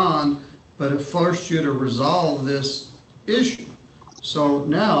 $300 bond, but it forced you to resolve this issue. So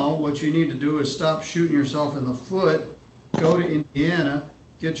now what you need to do is stop shooting yourself in the foot, go to Indiana,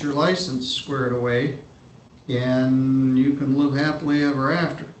 get your license squared away, and you can live happily ever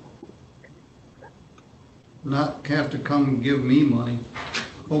after. Not have to come and give me money.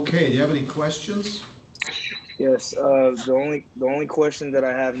 Okay, do you have any questions? Yes, the only question that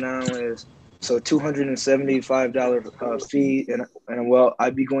I have now is, so $275 fee, and well,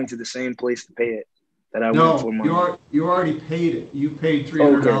 I'd be going to the same place to pay it that I went for money. You already paid it. You paid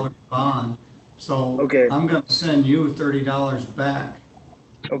 $300 bond. So I'm going to send you $30 back.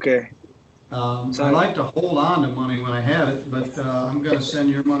 Okay. I like to hold on to money when I have it, but I'm going to send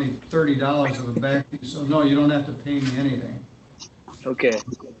your money $30 of it back. So no, you don't have to pay me anything. Okay.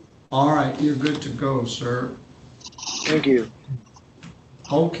 All right, you're good to go, sir. Thank you.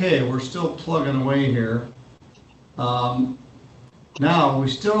 Okay, we're still plugging away here. Now, we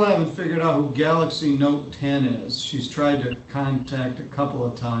still haven't figured out who Galaxy Note 10 is. She's tried to contact a couple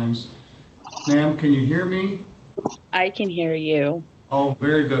of times. Ma'am, can you hear me? I can hear you. Oh,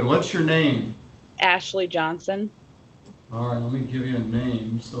 very good. What's your name? Ashley Johnson. All right, let me give you a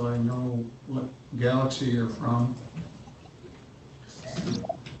name so I know what galaxy you're from.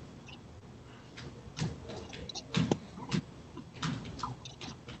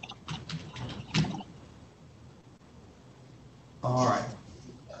 All right.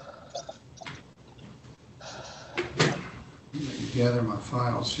 Let me gather my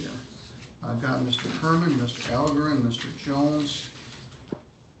files here. I've got Mr. Herman, Mr. Algren, Mr. Jones,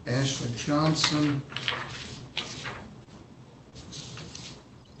 Ashley Johnson,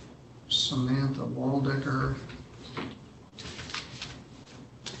 Samantha Waldecker,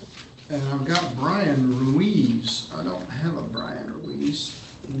 and I've got Brian Ruiz. I don't have a Brian Ruiz.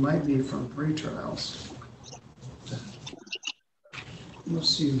 He might be from pretrials. Let's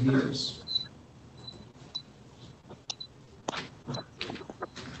see who he is.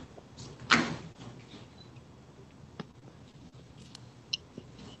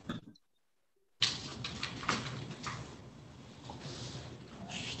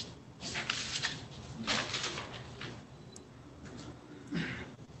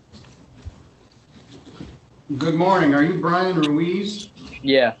 Good morning. Are you Brian Ruiz?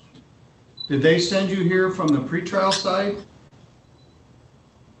 Yeah. Did they send you here from the pretrial side?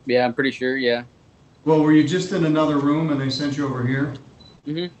 Yeah, I'm pretty sure, yeah. Well, were you just in another room and they sent you over here?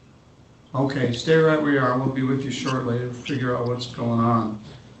 Mm-hmm. Okay, stay right where you are. We'll be with you shortly to figure out what's going on.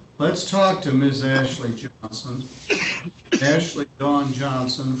 Let's talk to Ms. Ashley Johnson. Ashley Dawn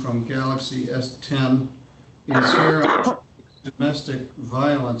Johnson from Galaxy S10 is here on domestic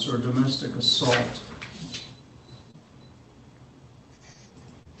violence or domestic assault.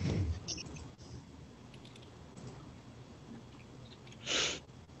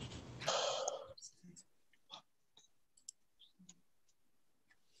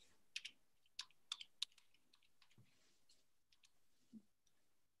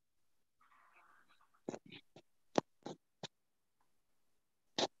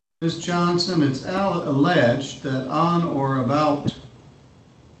 Ms. Johnson, it's alleged that on or about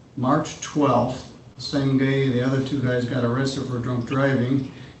March 12th, the same day the other two guys got arrested for drunk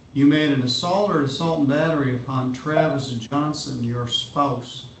driving, you made an assault or assault and battery upon Travis Johnson, your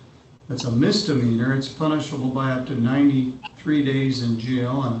spouse. It's a misdemeanor. It's punishable by up to 93 days in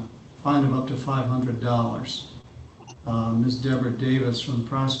jail and a fine of up to $500. Ms. Deborah Davis from the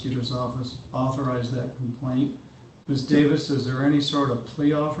prosecutor's office authorized that complaint. Ms. Davis, is there any sort of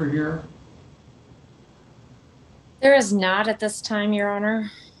plea offer here? There is not at this time, Your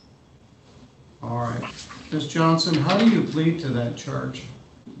Honor. All right. Ms. Johnson, how do you plead to that charge?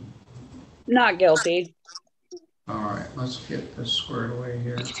 Not guilty. All right, let's get this squared away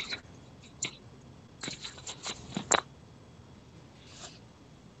here.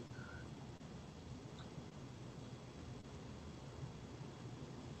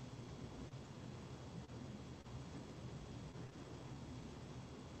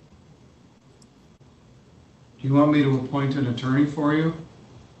 Do you want me to appoint an attorney for you?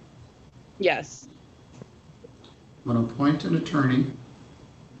 Yes. I'm going to appoint an attorney,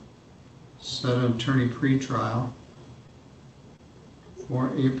 set an attorney pretrial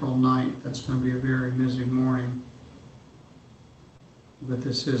for April 9th. That's going to be a very busy morning. But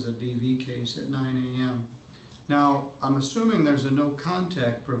this is a DV case at 9 a.m. Now, I'm assuming there's a no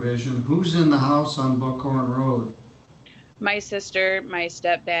contact provision. Who's in the house on Buckhorn Road? My sister, my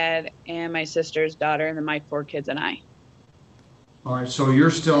stepdad, and my sister's daughter, and then my 4 kids and I. All right, so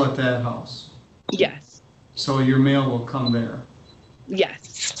you're still at that house? Yes. So your mail will come there?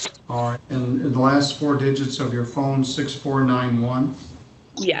 Yes. All right, and the last 4 digits of your phone, 6491?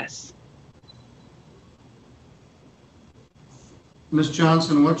 Yes. Ms.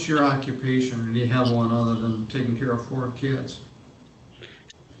 Johnson, what's your occupation? Or do you have one other than taking care of 4 kids?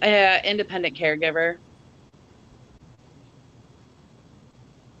 Independent caregiver.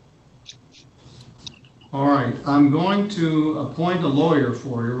 All right, I'm going to appoint a lawyer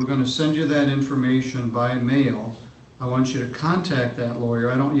for you. We're going to send you that information by mail. I want you to contact that lawyer.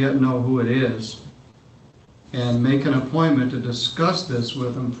 I don't yet know who it is. And make an appointment to discuss this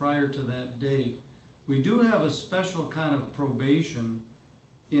with him prior to that date. We do have a special kind of probation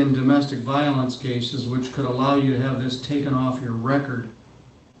in domestic violence cases which could allow you to have this taken off your record.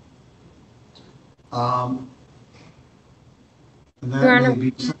 And that Your Honor,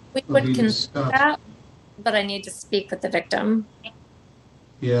 may be we would consider that, but I need to speak with the victim.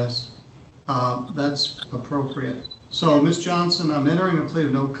 Yes, that's appropriate. So, Ms. Johnson, I'm entering a plea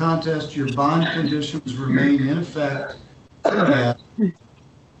of no contest. Your bond conditions remain in effect.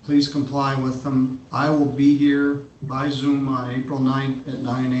 Please comply with them. I will be here by Zoom on April 9th at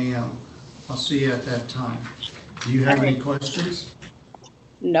 9 a.m. I'll see you at that time. Do you have any questions?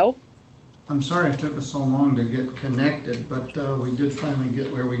 No. I'm sorry it took us so long to get connected, but we did finally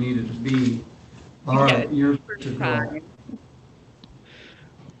get where we needed to be. All right, you're good to go.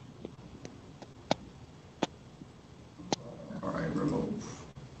 All right, remove.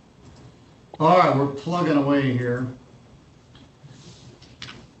 All right, we're plugging away here.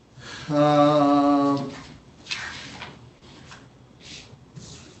 Laura,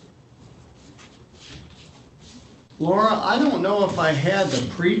 I don't know if I had the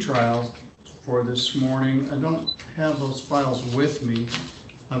pre-trials for this morning. I don't have those files with me.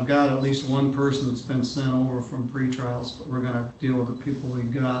 I've got at least one person that's been sent over from pre-trials, but we're going to deal with the people we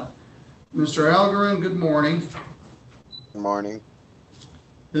got. Mr. Algarin, good morning. Good morning.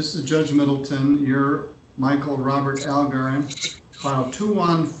 This is Judge Middleton. You're Michael Robert Algarin, file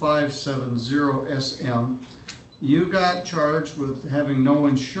 21570SM. You got charged with having no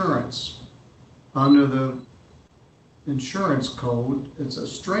insurance under the insurance code. It's a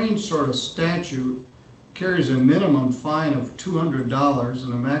strange sort of statute. Carries a minimum fine of $200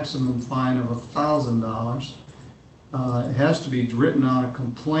 and a maximum fine of $1,000. It has to be written on a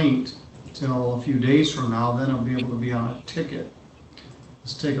complaint till a few days from now, then it'll be able to be on a ticket.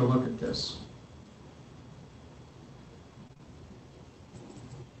 Let's take a look at this.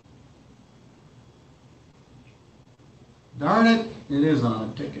 Darn it, it is on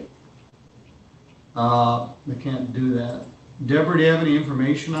a ticket. They can't do that. Deborah, do you have any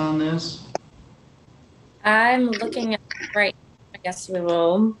information on this? I'm looking at, right, I guess we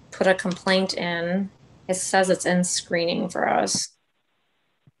will put a complaint in. It says it's in screening for us.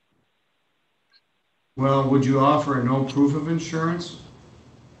 Well, would you offer no proof of insurance?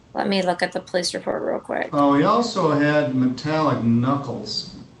 Let me look at the police report real quick. Oh, we also had metallic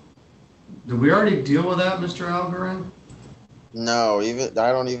knuckles. Did we already deal with that, Mr. Algarin? No,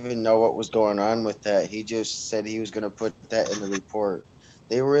 I don't even know what was going on with that. He just said he was going to put that in the report.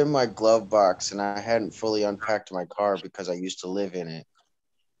 They were in my glove box, and I hadn't fully unpacked my car because I used to live in it.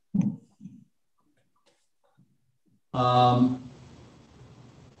 All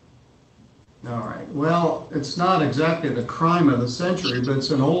right. Well, it's not exactly the crime of the century, but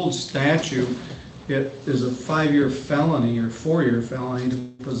it's an old statute. it is a 5-year felony or 4-year felony to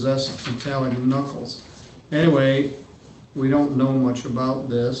possess metallic knuckles. Anyway, we don't know much about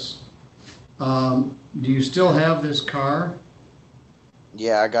this. Do you still have this car?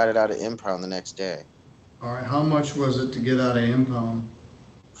 Yeah, I got it out of impound the next day. All right, how much was it to get out of impound?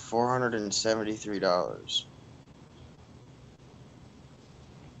 $473.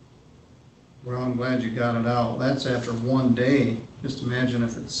 Well, I'm glad you got it out. That's after 1 day. Just imagine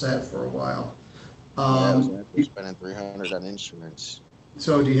if it sat for a while. Yeah, I was after spending $300 on insurance.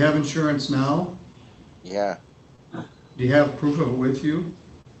 So do you have insurance now? Yeah. Do you have proof of it with you?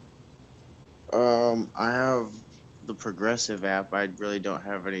 I have the Progressive app. I really don't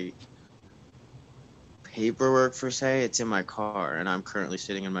have any paperwork per se. It's in my car, and I'm currently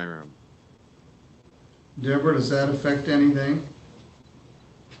sitting in my room. Deborah, does that affect anything?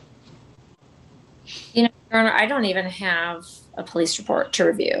 You know, Your Honor, I don't even have a police report to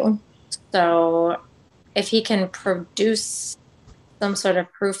review. So if he can produce some sort of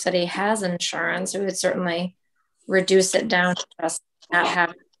proof that he has insurance, it would certainly reduce it down to just not have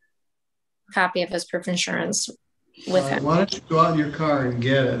a copy of his proof of insurance with him. Why don't you go out in your car and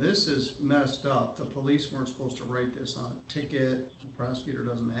get it? This is messed up. The police weren't supposed to write this on a ticket. The prosecutor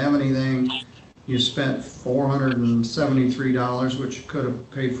doesn't have anything. You spent $473, which you could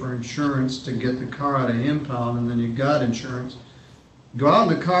have paid for insurance to get the car out of impound, and then you got insurance. Go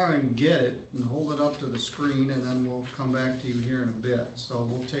out in the car and get it and hold it up to the screen, and then we'll come back to you here in a bit. So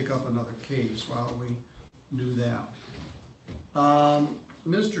we'll take up another case while we do that.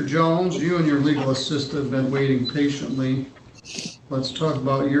 Mr. Jones, you and your legal assistant have been waiting patiently. Let's talk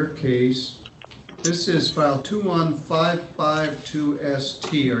about your case. This is file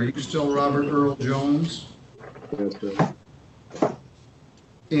 21552ST. Are you still Robert Earl Jones? Yes, sir.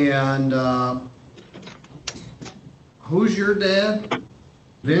 And who's your dad?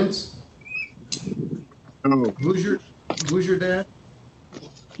 Vince? No. Who's your dad?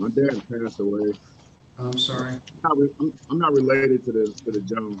 My dad passed away. I'm sorry. I'm not related to the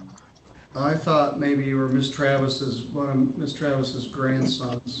Jones. I thought maybe you were one of Miss Travis's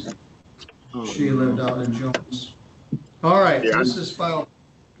grandsons. Oh, She lived out in Jones. All right, yeah, this is file,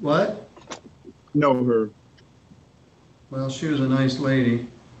 what? Know her. Well, she was a nice lady.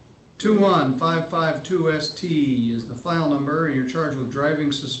 21552ST is the file number, and you're charged with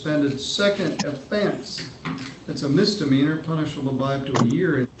driving suspended second offense. It's a misdemeanor punishable by up to a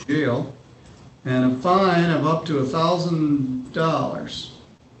year in jail and a fine of up to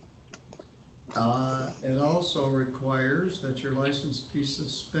 $1,000. It also requires that your license be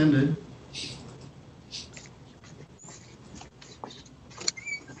suspended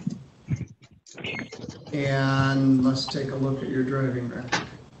and let's take a look at your driving record.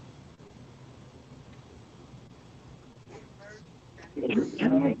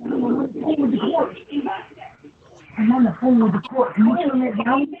 I'm on the phone with the court. Can you turn that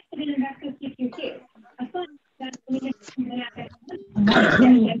down?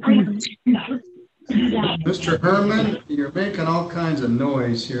 Mr. Herman, you're making all kinds of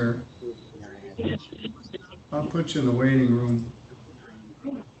noise here. I'll put you in the waiting room.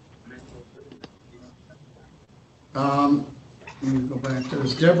 Let me go back to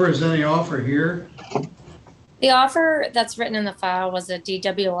this. Deborah, is any offer here? The offer that's written in the file was a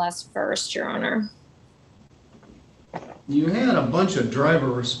DWS first, Your Honor. You had a bunch of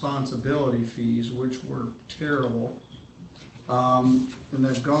driver responsibility fees, which were terrible, and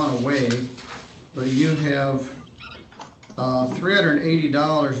they've gone away. But you have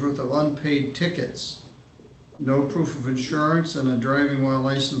 $380 worth of unpaid tickets, no proof of insurance, and a driving while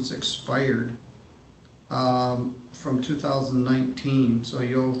license expired from 2019. So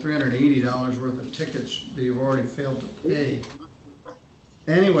you owe $380 worth of tickets that you've already failed to pay.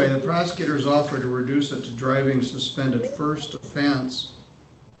 Anyway, the prosecutors offered to reduce it to driving suspended first offense.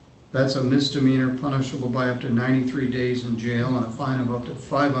 That's a misdemeanor punishable by up to 93 days in jail and a fine of up to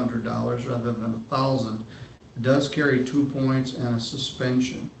 $500 rather than $1,000. It does carry 2 points and a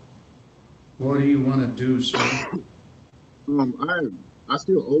suspension. What do you want to do, sir? I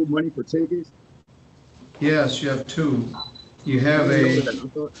still owe money for tickets. Yes, you have two. You have a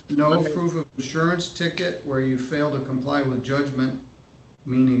no proof of insurance ticket where you failed to comply with judgment,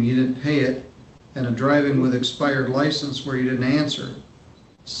 meaning you didn't pay it, and a driving with expired license where you didn't answer.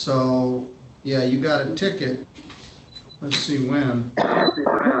 So, yeah, you got a ticket. Let's see when.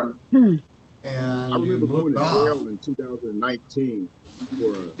 And I you remember going looked to off. jail in 2019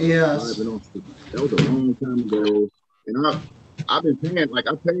 for Yes. driving off the, that was a long time ago. And I've been paying, like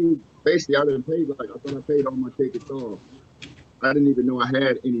I paid, basically I didn't pay, like I thought I paid all my tickets off. I didn't even know I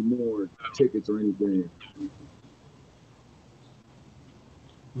had any more tickets or anything.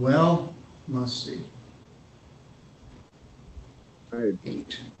 Well, let's see. Hey,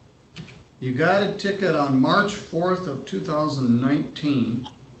 8. You got a ticket on March 4th of 2019.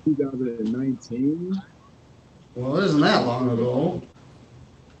 2019? Well, it isn't that long ago.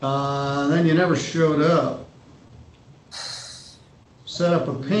 Then you never showed up. Set up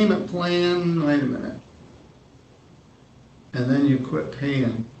a payment plan, wait a minute. And then you quit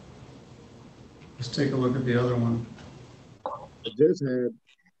paying. Let's take a look at the other one. I just had.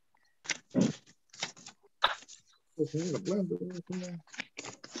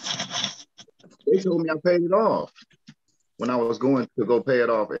 They told me I paid it off when I was going to go pay it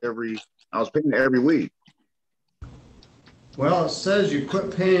off I was paying it every week. Well, it says you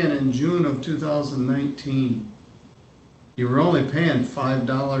quit paying in June of 2019. You were only paying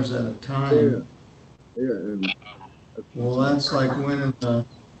 $5 at a time. Yeah. Well, that's like winning the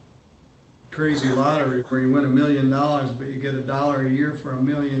crazy lottery where you win $1 million, but you get $1 a year for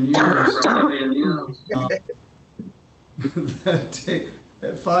 1,000,000 years.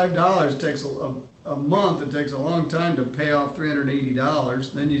 At $5 takes a month. It takes a long time to pay off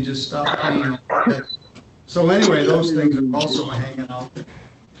 $380. Then you just stop paying. So anyway, those things are also hanging out there.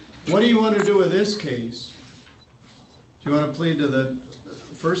 What do you want to do with this case? Do you want to plead to the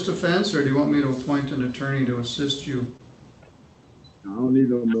first offense, or do you want me to appoint an attorney to assist you? I don't need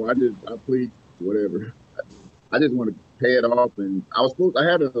no more. I plead whatever. I just want to pay it off, and I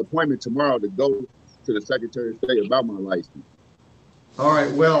had an appointment tomorrow to go to the Secretary of State about my license. All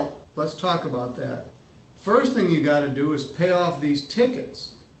right, well, let's talk about that. First thing you got to do is pay off these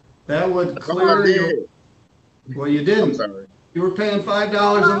tickets. That would clear you. Well, you didn't. I'm sorry. You were paying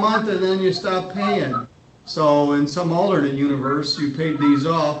 $5 a month, and then you stopped paying. So in some alternate universe, you paid these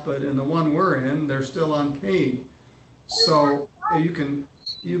off, but in the one we're in, they're still unpaid. So you can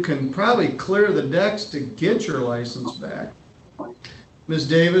probably clear the decks to get your license back. Ms.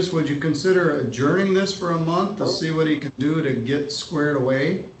 Davis, would you consider adjourning this for a month to see what he can do to get squared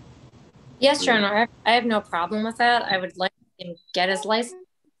away? Yes, Your Honor, I have no problem with that. I would like him to get his license.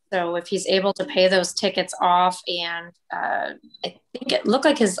 So if he's able to pay those tickets off, and I think it looked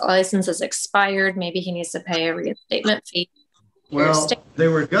like his license is expired, maybe he needs to pay a reinstatement fee. Well, they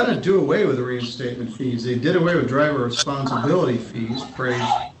were going to do away with the reinstatement fees. They did away with driver responsibility fees, praise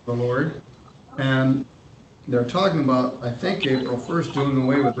the Lord. And they're talking about, I think, April 1st doing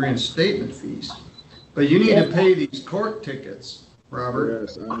away with reinstatement fees. But you need to pay these court tickets, Robert.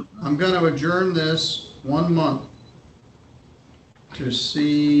 Yes, I'm going to adjourn this 1 month to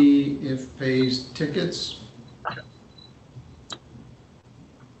see if pays tickets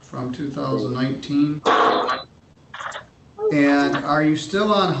from 2019. And are you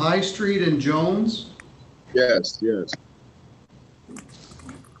still on High Street in Jones? Yes.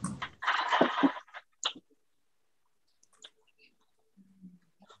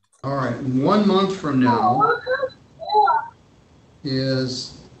 All right, 1 month from now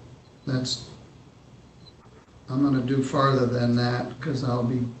I'm going to do farther than that because I'll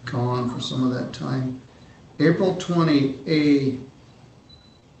be gone for some of that time. April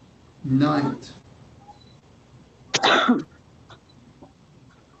 29th.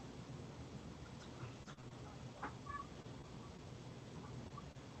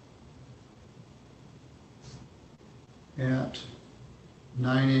 At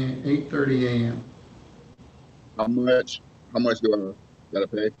 8:30 a.m. How much do I gotta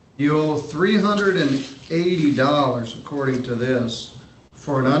pay? You owe $380 according to this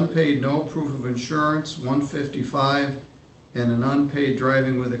for an unpaid no proof of insurance, $155, and an unpaid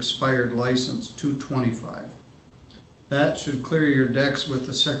driving with expired license, $225. That should clear your decks with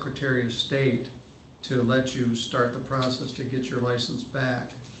the Secretary of State to let you start the process to get your license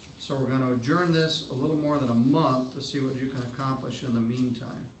back. So we're going to adjourn this a little more than a month to see what you can accomplish in the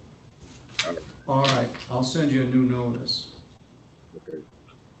meantime. All right, I'll send you a new notice. Okay.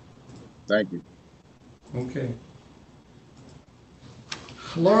 Thank you. Okay.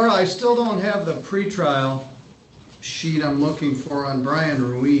 Laura, I still don't have the pretrial sheet I'm looking for on Brian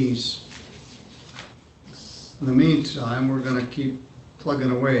Ruiz. In the meantime, we're going to keep plugging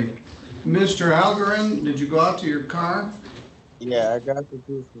away. Mr. Algarin, did you go out to your car? Yeah, I got the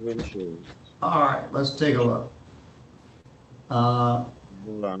proof of insurance. All right, let's take a look.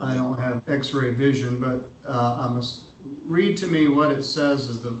 Hold on. I don't have x-ray vision, but read to me what it says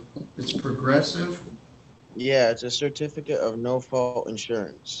is it's progressive. Yeah, it's a certificate of no fault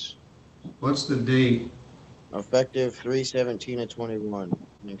insurance. What's the date? Effective 3/17/21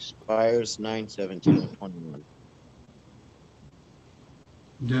 and expires 9/17/21.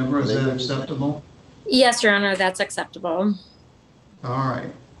 Deborah, is that acceptable? Yes, Your Honor, that's acceptable. All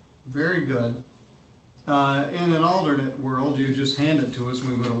right, very good. In an alternate world, you just hand it to us and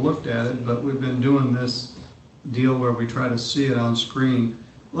we would have looked at it, but we've been doing this deal where we try to see it on screen.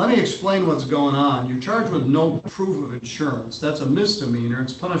 Let me explain what's going on. You're charged with no proof of insurance. That's a misdemeanor.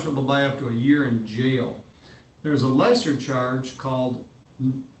 It's punishable by up to a year in jail. There's a lesser charge called,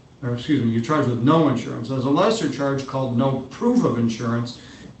 or excuse me, you're charged with no insurance. There's a lesser charge called no proof of insurance,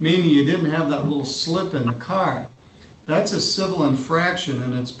 meaning you didn't have that little slip in the car. That's a civil infraction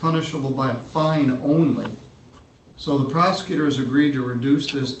and it's punishable by a fine only. So the prosecutor has agreed to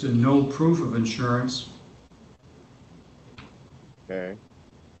reduce this to no proof of insurance. Okay.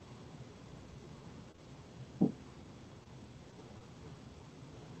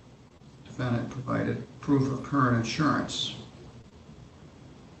 Defendant provided proof of current insurance.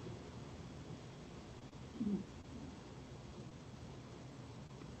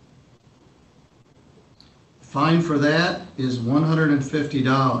 Fine for that is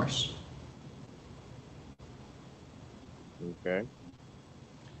 $150. Okay.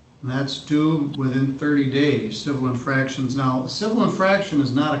 And that's due within 30 days. Civil infractions. Now, civil infraction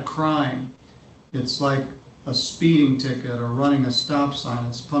is not a crime. It's like a speeding ticket or running a stop sign.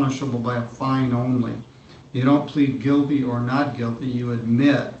 It's punishable by a fine only. You don't plead guilty or not guilty. You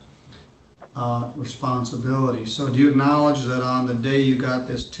admit responsibility. So do you acknowledge that on the day you got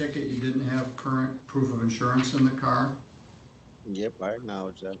this ticket, you didn't have current proof of insurance in the car? Yep, I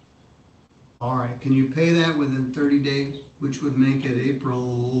acknowledge that. All right. Can you pay that within 30 days, which would make it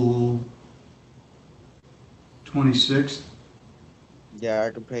April 26th? Yeah,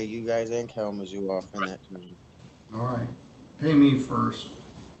 I can pay you guys and Kalamazoo off in that time. All right. Pay me first.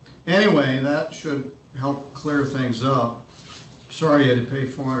 Anyway, that should help clear things up. Sorry you had to pay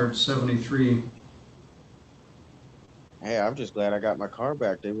 $473. Hey, I'm just glad I got my car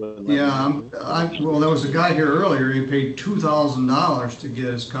back. They wouldn't let me. Well, there was a guy here earlier. He paid $2,000 to get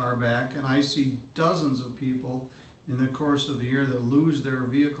his car back, and I see dozens of people in the course of the year that lose their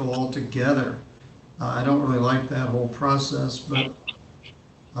vehicle altogether. I don't really like that whole process, but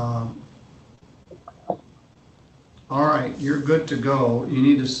all right, you're good to go. You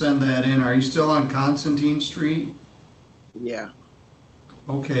need to send that in. Are you still on Constantine Street? Yeah.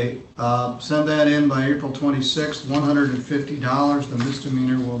 Okay, send that in by April 26th, $150. The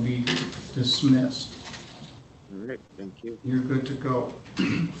misdemeanor will be dismissed. All right, thank you. You're good to go.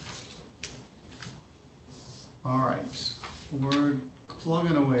 All right, we're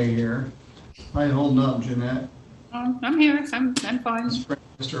plugging away here. How you holding up, Jeanette? I'm here. I'm fine.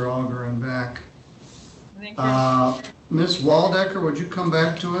 Mr. Auger and back. Thank you. Ms. Waldecker, would you come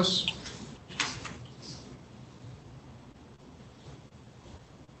back to us?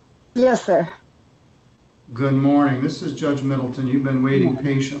 Yes, sir. Good morning. This is Judge Middleton. You've been waiting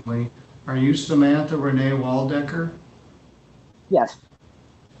patiently. Are you Samantha Renee Waldecker? Yes.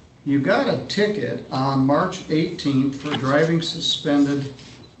 You got a ticket on March 18th for driving suspended,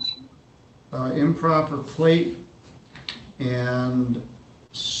 improper plate, and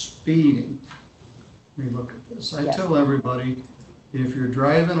speeding. Let me look at this. I tell everybody, if you're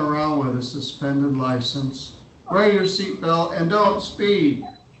driving around with a suspended license, wear your seatbelt and don't speed.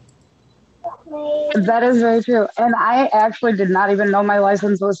 That is very true. And I actually did not even know my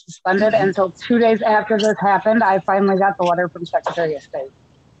license was suspended until 2 days after this happened. I finally got the letter from Secretary of State.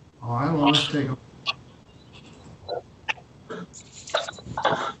 All right, well, let's take a...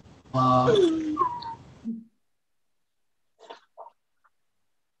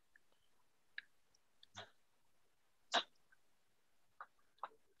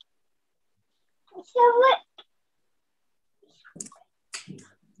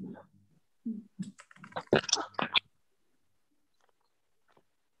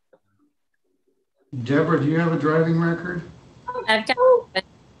 Deborah, do you have a driving record? I've got a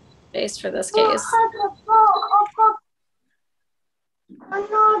base for this case.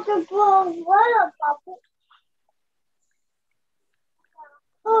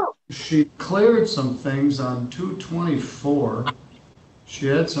 She cleared some things on 2/24. She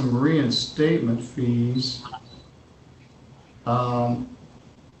had some reinstatement fees. I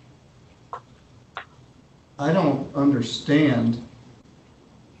don't understand.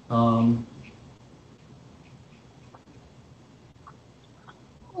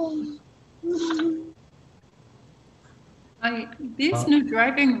 These new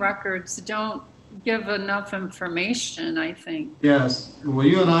driving records don't give enough information, I think. Yes, well,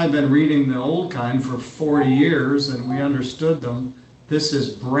 you and I have been reading the old kind for 40 years and we understood them. This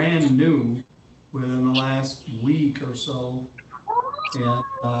is brand new within the last week or so.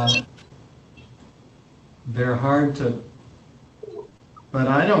 And they're hard to, but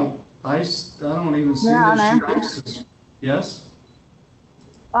I don't even see that she is. Yes?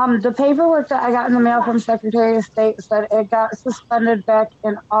 The paperwork that I got in the mail from Secretary of State said it got suspended back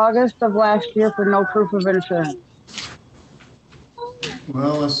in August of last year for no proof of insurance.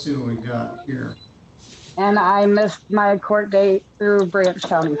 Well, let's see what we got here. And I missed my court date through Branch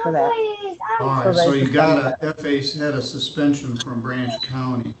County for that. All right, so they you got suspended a FA had a suspension from Branch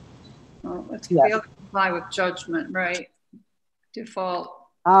County. Well, it's Yes. failed to comply with judgment, right? Default.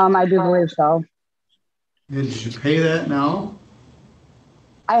 I do believe so. Did you pay that now?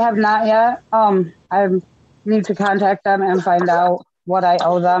 I have not yet. I need to contact them and find out what I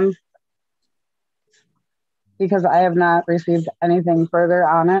owe them because I have not received anything further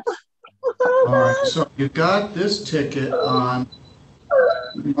on it. All right, so you got this ticket on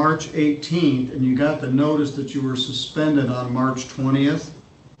March 18th, and you got the notice that you were suspended on March 20th.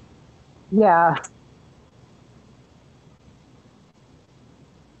 Yeah.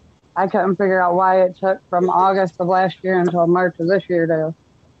 I couldn't figure out why it took from August of last year until March of this year to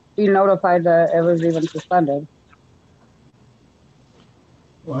be notified that it was even suspended.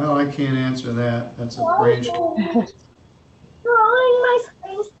 Well, I can't answer that. That's a branch.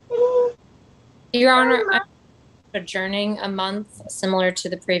 Your Honor, I'm adjourning a month similar to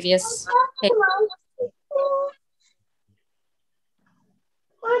the previous case.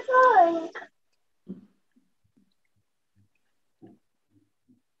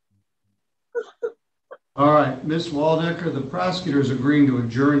 All right, Ms. Waldecker, the prosecutor is agreeing to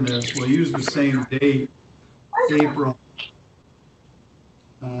adjourn this. We'll use the same date, April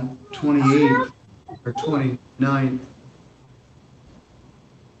 28th or 29th.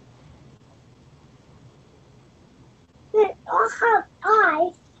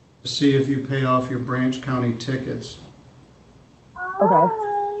 To see if you pay off your Branch County tickets. Okay.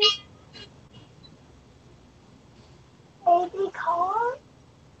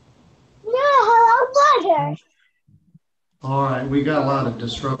 All right, we got a lot of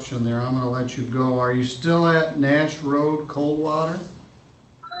disruption there. I'm going to let you go. Are you still at Nash Road, Coldwater?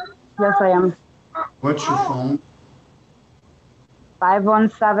 Yes, I am. What's your phone?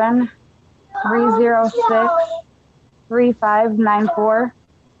 517-306-3594.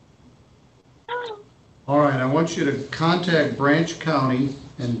 All right, I want you to contact Branch County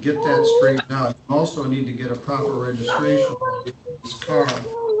and get that straightened out. You also need to get a proper registration for this car.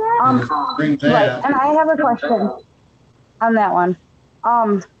 Bring that. Right, and I have a question on that one.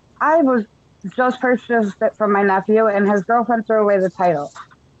 I was just purchased it from my nephew, and his girlfriend threw away the title.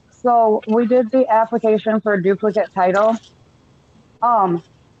 So we did the application for a duplicate title.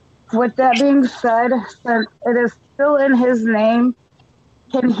 With that being said, since it is still in his name,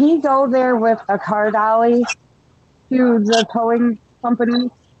 can he go there with a car dolly to the towing company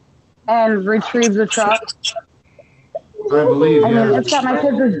and retrieve the truck? I believe, I mean, yeah. it's got my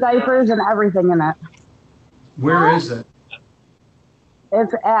kids' diapers and everything in it. Where is it?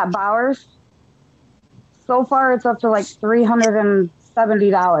 It's at Bowers. So far, it's up to like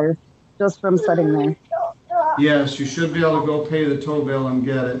 $370 just from sitting there. Yes, you should be able to go pay the tow bill and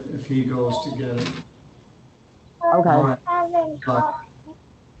get it if he goes to get it. Okay. All right.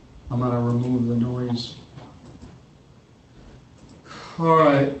 I'm going to remove the noise. All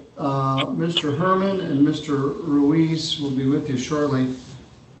right. Mr. Herman and Mr. Ruiz will be with you shortly.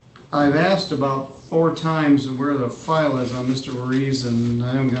 I've asked about 4 times where the file is on Mr. Ruiz, and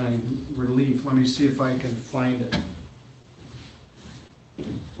I haven't got any relief. Let me see if I can find it.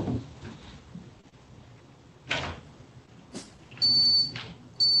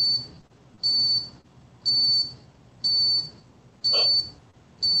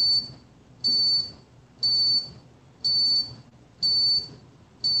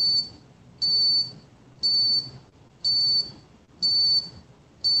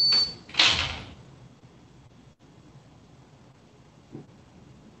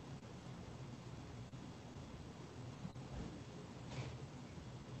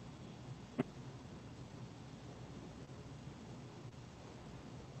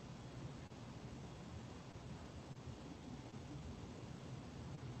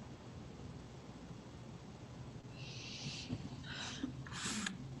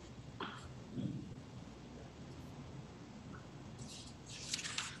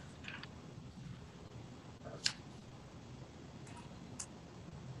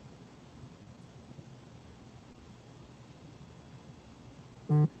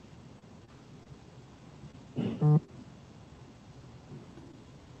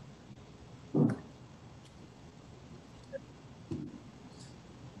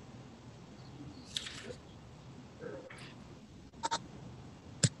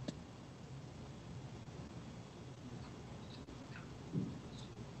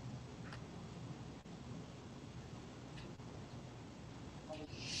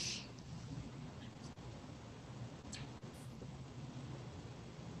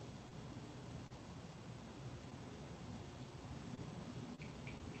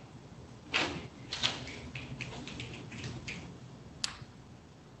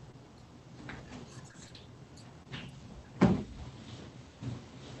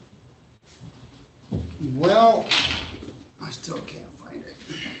 Well, I still can't find it.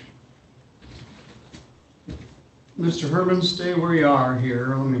 Mr. Herman, stay where you are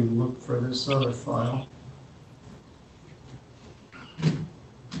here. Let me look for this other file.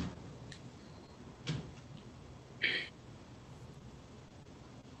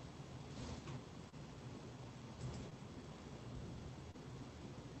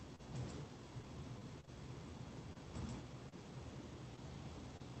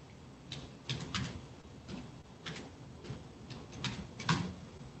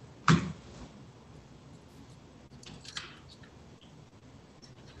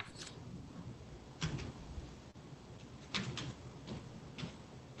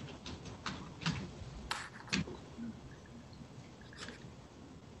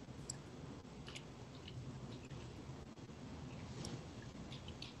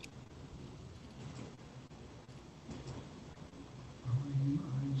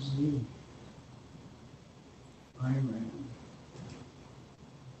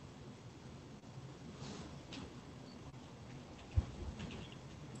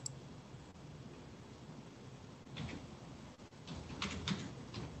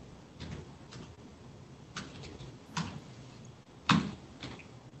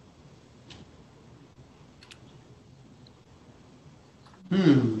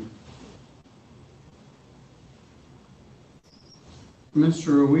 Mr.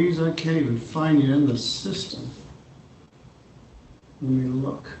 Ruiz, I can't even find you in the system. Let me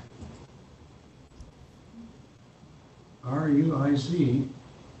look. RUIZ.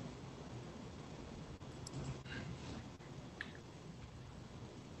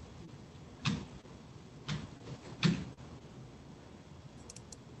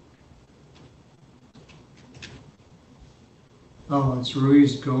 Oh, it's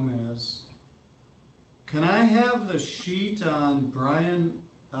Ruiz Gomez. Can I have the sheet on Brian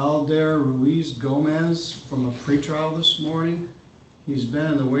Alder Ruiz Gomez from a pretrial this morning? He's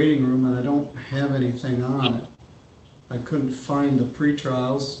been in the waiting room and I don't have anything on it. I couldn't find the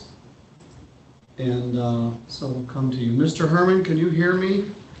pretrials, and so we'll come to you. Mr. Herman, can you hear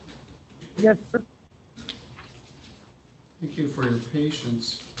me? Yes, sir. Thank you for your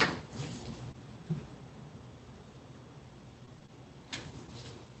patience.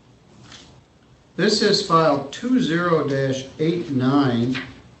 This is file 20-89.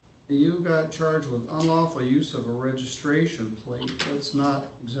 You got charged with unlawful use of a registration plate. That's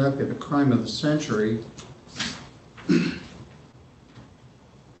not exactly the crime of the century. I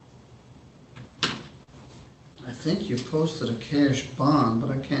think you posted a cash bond,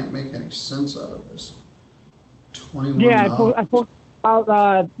 but I can't make any sense out of this. $21. Yeah, I posted about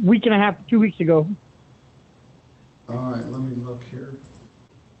a week and a half, 2 weeks ago. All right, let me look here.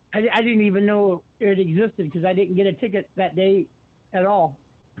 I didn't even know it existed because I didn't get a ticket that day at all.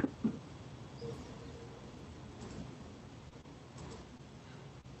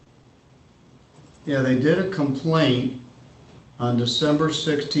 Yeah, they did a complaint on December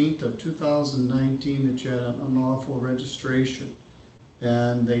 16th of 2019 that you had an unlawful registration,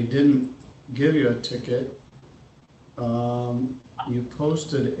 and they didn't give you a ticket. You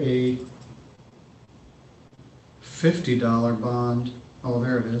posted a $50 bond. Oh,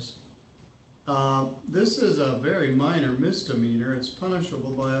 there it is. This is a very minor misdemeanor. It's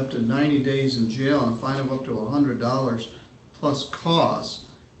punishable by up to 90 days in jail and a fine of up to $100 plus costs.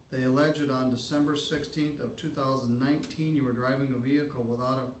 They allege it on December 16th of 2019 you were driving a vehicle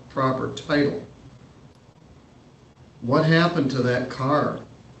without a proper title. What happened to that car?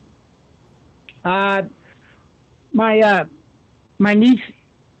 My niece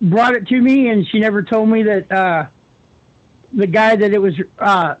brought it to me, and she never told me that the guy that it was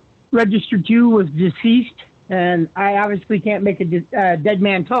registered to was deceased, and I obviously can't make a dead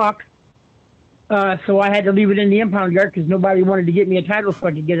man talk. So I had to leave it in the impound yard because nobody wanted to get me a title so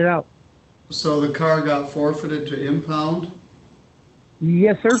I could get it out. So the car got forfeited to impound?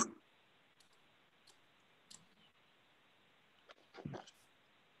 Yes, sir.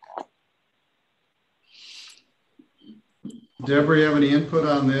 Deborah, you have any input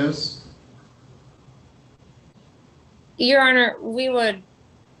on this? Your Honor, we would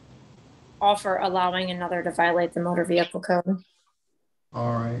offer allowing another to violate the motor vehicle code.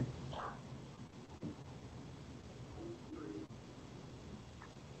 All right.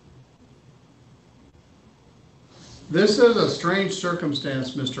 This is a strange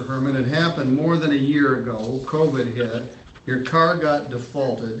circumstance, Mr. Herman. It happened more than a year ago. COVID hit. Your car got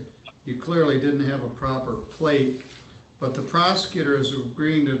defaulted. You clearly didn't have a proper plate, but the prosecutor is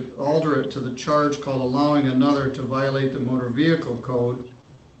agreeing to alter it to the charge called allowing another to violate the motor vehicle code.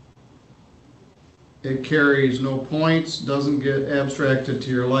 It carries no points, doesn't get abstracted to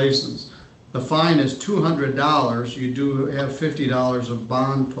your license. The fine is $200. You do have $50 of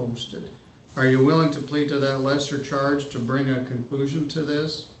bond posted. Are you willing to plead to that lesser charge to bring a conclusion to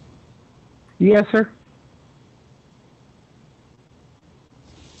this? Yes, sir.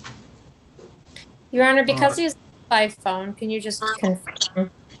 Your Honor, because he's by phone, can you just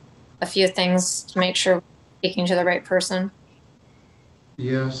confirm a few things to make sure we're speaking to the right person?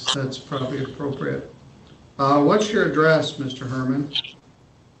 Yes, that's probably appropriate. What's your address, Mr. Herman?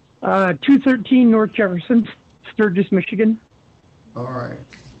 213 North Jefferson, Sturgis, Michigan. All right.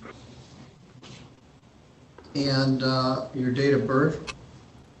 And your date of birth?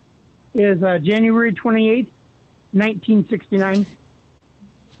 Is January 28th, 1969.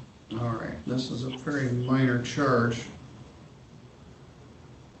 All right. This is a very minor charge.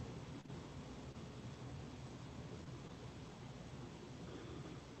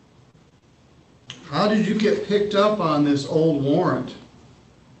 How did you get picked up on this old warrant?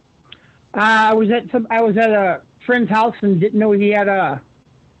 I was at a friend's house and didn't know he had a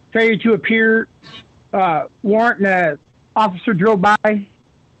failure to appear warrant, and an officer drove by,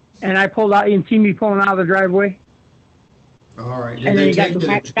 and I pulled out. You can see me pulling out of the driveway. All right. And then he got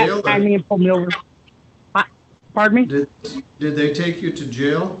behind me and pulled me over. Pardon me? Did they take you to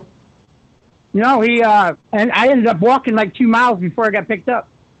jail? No, and I ended up walking like 2 miles before I got picked up.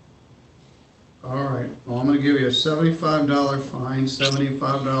 All right. Well, I'm going to give you a $75 fine,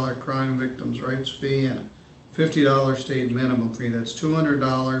 $75 crime victims' rights fee, and a $50 state minimum fee. That's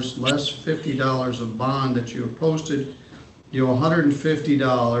 $200 less $50 of bond that you have posted. You owe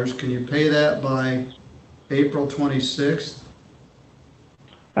 $150. Can you pay that by April 26th?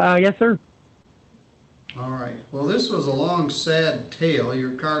 Yes, sir. All right. Well, this was a long, sad tale.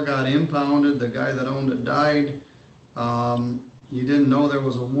 Your car got impounded. The guy that owned it died. You didn't know there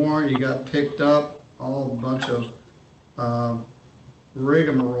was a warrant. You got picked up. All a bunch of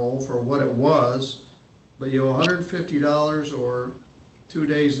rigmarole for what it was. But you owe $150 or 2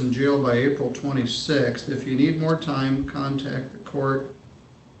 days in jail by April 26th. If you need more time, contact the court.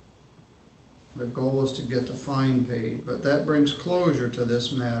 The goal is to get the fine paid. But that brings closure to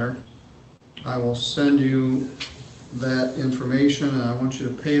this matter. I will send you that information, and I want you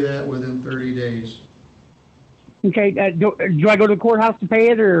to pay that within 30 days. Okay, do I go to the courthouse to pay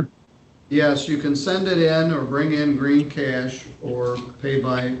it, or? Yes, you can send it in or bring in green cash or pay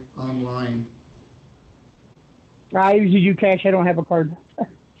by online. I usually do cash. I don't have a card.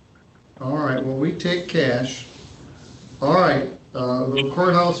 All right, well, we take cash. All right, the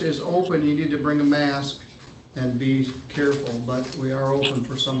courthouse is open. You need to bring a mask and be careful, but we are open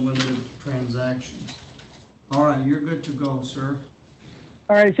for some limited transactions. All right, you're good to go, sir.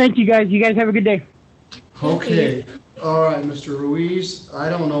 All right, thank you, guys. You guys have a good day. Okay. All right, Mr. Ruiz, I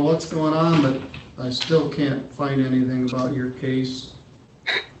don't know what's going on, but I still can't find anything about your case.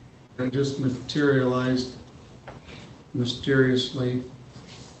 It just materialized mysteriously.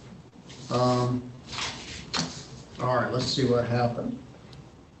 All right, let's see what happened.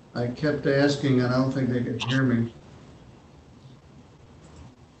 I kept asking, and I don't think they could hear me.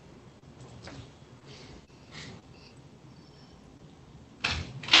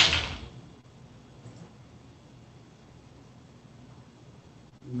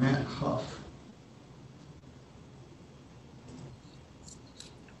 Matt Huff.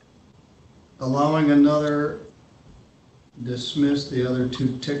 Allowing another, dismiss the other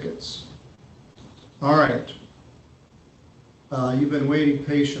 2 tickets. All right. You've been waiting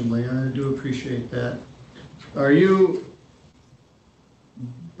patiently. I do appreciate that. Are you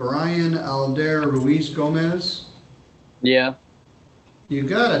Brian Alder Ruiz Gomez? Yeah. You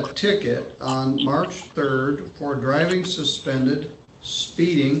got a ticket on March 3rd for driving suspended,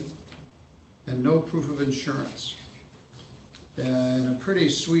 speeding, and no proof of insurance. And a pretty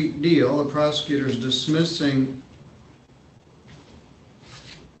sweet deal. The prosecutor's dismissing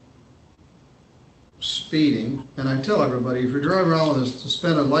speeding. And I tell everybody, if you're driving around with a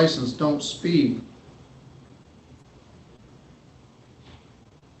suspended license, don't speed.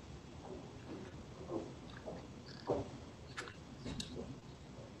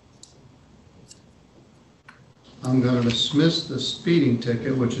 I'm going to dismiss the speeding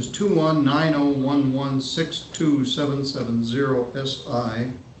ticket, which is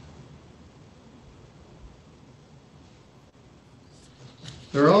 21901162770SI.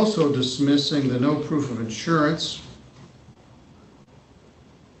 They're also dismissing the no proof of insurance.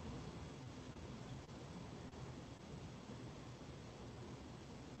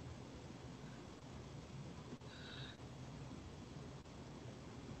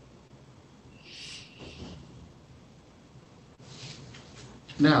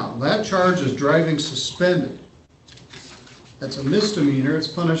 Now, that charge is driving suspended. That's a misdemeanor. It's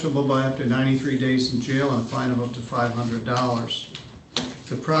punishable by up to 93 days in jail and a fine of up to $500.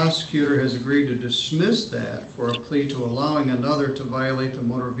 The prosecutor has agreed to dismiss that for a plea to allowing another to violate the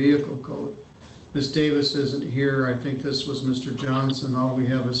motor vehicle code. Ms. Davis isn't here. I think this was Mr. Johnson. All we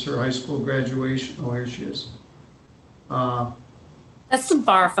have is her high school graduation. Oh, here she is. That's the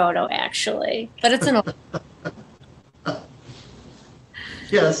bar photo, actually, but it's an old.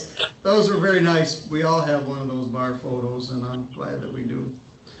 Yes, those are very nice. We all have one of those bar photos, and I'm glad that we do.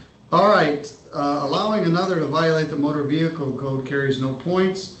 All right, allowing another to violate the motor vehicle code carries no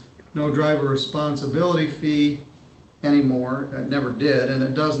points, no driver responsibility fee anymore. It never did, and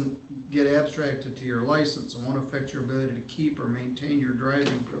it doesn't get abstracted to your license. It won't affect your ability to keep or maintain your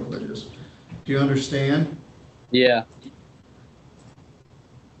driving privileges. Do you understand? Yeah.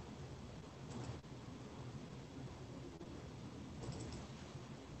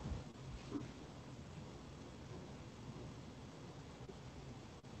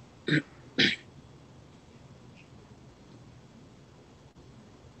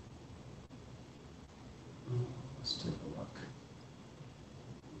 Let's take a look.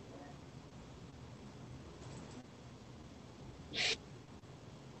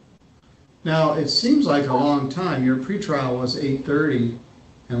 Now, it seems like a long time. Your pretrial was 8:30,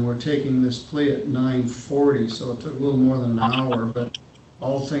 and we're taking this plea at 9:40, so it took a little more than an hour, but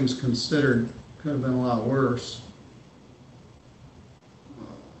all things considered, could have been a lot worse.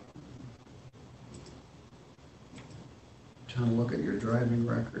 Trying to look at your driving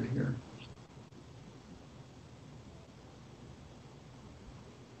record here.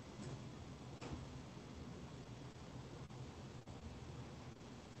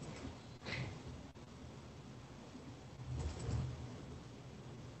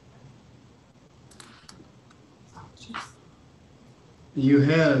 You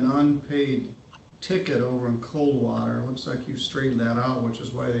had an unpaid ticket over in Coldwater. Looks like you straightened that out, which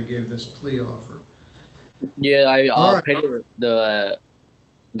is why they gave this plea offer. Yeah, All right. paid the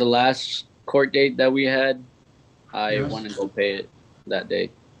last court date that we had. I Yes. want to go pay it that day.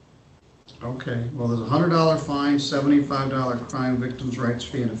 Okay, well, there's a $100 fine, $75 crime victims' rights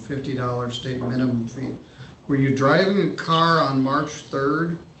fee, and a $50 state minimum fee. Were you driving a car on March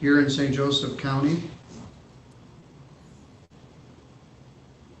 3rd here in St. Joseph County?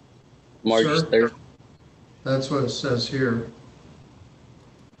 March Sir? 3rd. That's what it says here.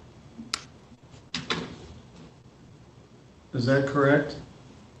 Is that correct?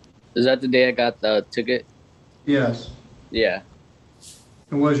 Is that the day I got the ticket? Yes. Yeah.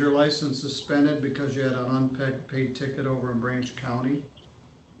 And was your license suspended because you had an unpaid ticket over in Branch County?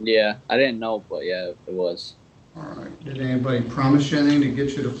 Yeah. I didn't know, but yeah, it was. All right. Did anybody promise you anything to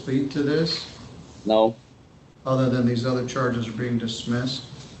get you to plead to this? No. Other than these other charges are being dismissed?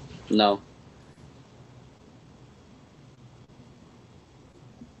 No.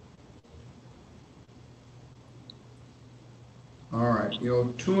 All right, you owe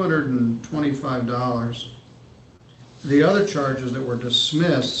 $225. The other charges that were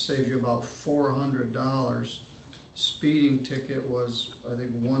dismissed saved you about $400. Speeding ticket was, I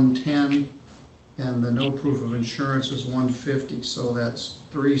think, $110, and the no proof of insurance is $150, so that's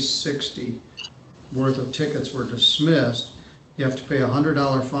 $360 worth of tickets were dismissed. You have to pay a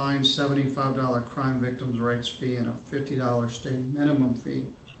 $100 fine, $75 crime victims' rights fee, and a $50 state minimum fee.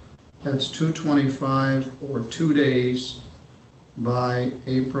 That's $225 or 2 days by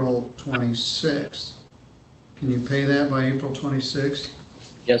April 26th. Can you pay that by April 26th?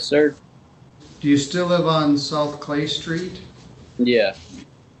 Yes, sir. Do you still live on South Clay Street? Yeah.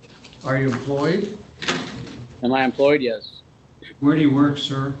 Are you employed? Am I employed? Yes. Where do you work,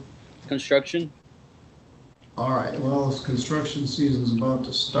 sir? Construction. All right, well, construction season's about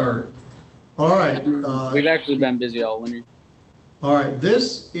to start. All right. We've actually been busy all winter. All right,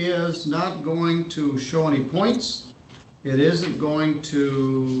 this is not going to show any points. It isn't going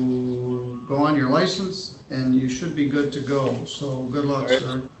to go on your license, and you should be good to go. So good luck, All right.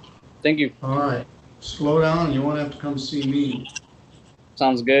 sir. Thank you. All right, slow down, and you won't have to come see me.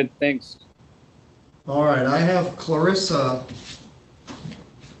 Sounds good. Thanks. All right, I have Clarissa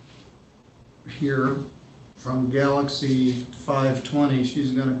here from Galaxy 520.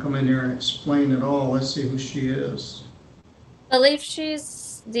 She's going to come in here and explain it all. Let's see who she is. I believe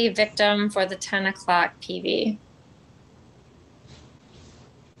she's the victim for the 10 o'clock PV.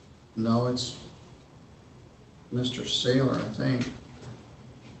 No, it's Mr. Saylor, I think.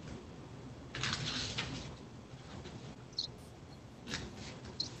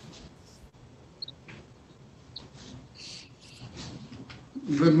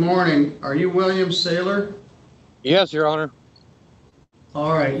 Good morning. Are you William Saylor? Yes, Your Honor.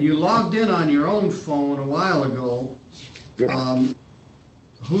 All right. You logged in on your own phone a while ago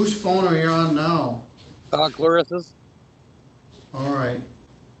Whose phone are you on now? Clarissa's. All right.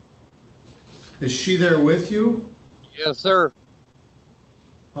 Is she there with you? Yes, sir.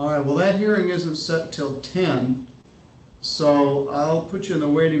 All right, well, that hearing isn't set till 10, so I'll put you in the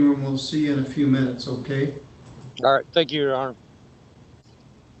waiting room. We'll see you in a few minutes, okay? All right. Thank you, Your Honor.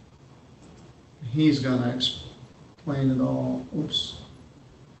 He's gonna explain it all. Oops.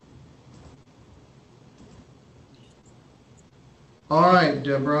 All right,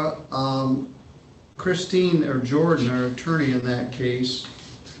 Deborah. Christine or Jordan, our attorney in that case,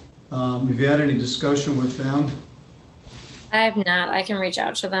 have you had any discussion with them? I have not. I can reach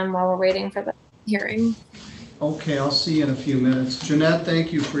out to them while we're waiting for the hearing. Okay, I'll see you in a few minutes. Jeanette,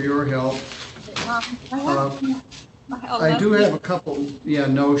 thank you for your help. I do have a couple,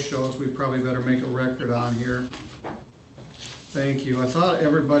 no-shows we probably better make a record on here. Thank you. I thought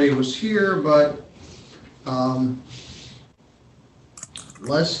everybody was here, but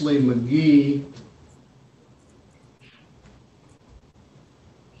Leslie McGee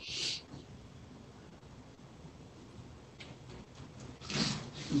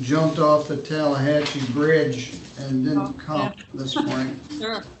jumped off the Tallahatchie Bridge and didn't come this morning.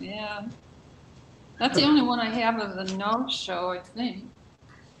 Sure, yeah. That's the only one I have of the no-show, I think.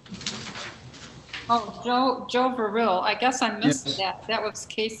 Oh, Joe Verrill. I guess I missed that. That was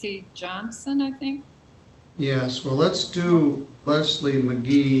Casey Johnson, I think. Yes, well, let's do Leslie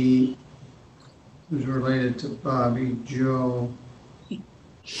McGee, who's related to Bobby Joe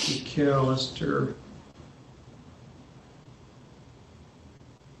McAllister.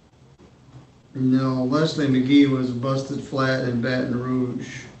 No, Leslie McGee was busted flat in Baton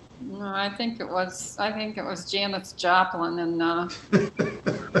Rouge. No, I think it was Janice Joplin and Not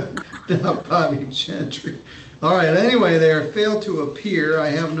Bobby Gentry. All right, anyway, they failed to appear. I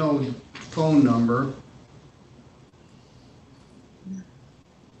have no phone number.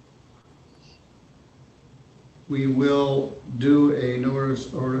 We will do a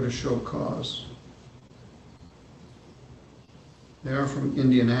notice order to show cause. They are from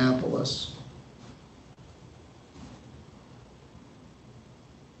Indianapolis.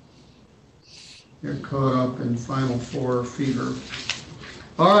 They're caught up in Final Four fever.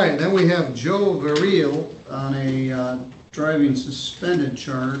 All right, then we have Joe Verrill on a driving suspended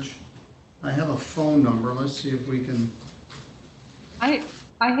charge. I have a phone number. Let's see if we can. I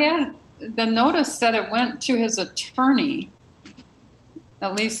had the notice said it went to his attorney.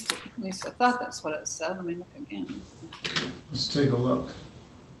 At least I thought that's what it said. Let me look again. Let's take a look.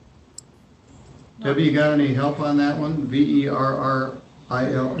 Debbie, you got any help on that one? Verrill.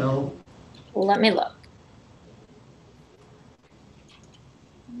 Let me look.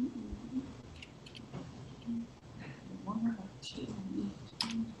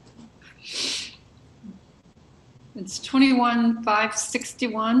 It's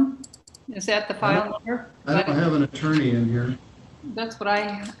 21561. Is that the file number? I don't have an attorney in here. That's what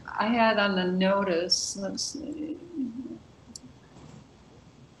I had on the notice. Let's see.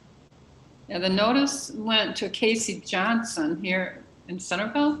 Yeah, the notice went to Casey Johnson here in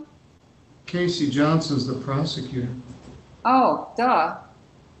Centerville. Casey Johnson's the prosecutor. Oh, duh.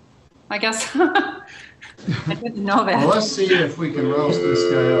 I guess I didn't know that. Well, let's see if we can roast this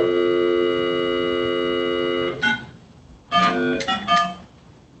guy up.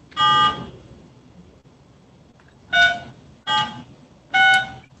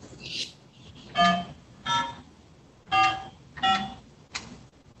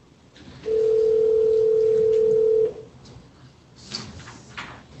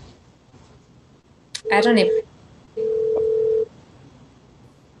 I don't even.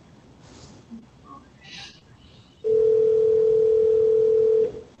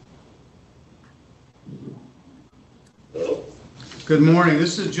 Good morning.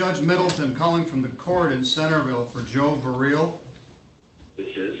 This is Judge Middleton calling from the court in Centerville for Joe Verrill.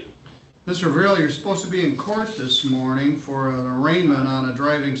 This is? Mr. Verrill, you're supposed to be in court this morning for an arraignment on a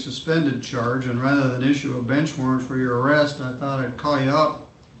driving suspended charge, and rather than issue a bench warrant for your arrest, I thought I'd call you up.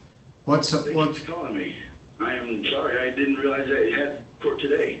 What's calling me? I am sorry, I didn't realize I had court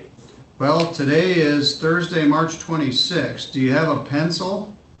today. Well, today is Thursday, March 26th. Do you have a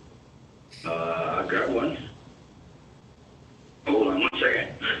pencil? I've got one. Hold on 1 second.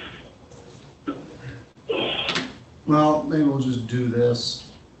 Well, maybe we'll just do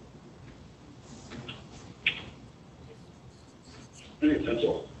this. I need a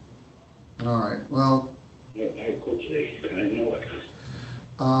pencil. All right, well. I had court today, and I didn't know it.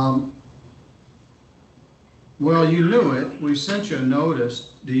 Well, you knew it. We sent you a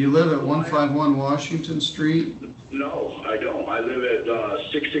notice. Do you live at 151 Washington Street? No, I don't. I live at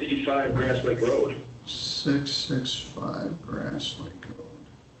 665 Grass Lake Road. 665 Grass Lake Road.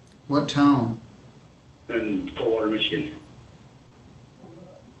 What town? In Coldwater, Michigan.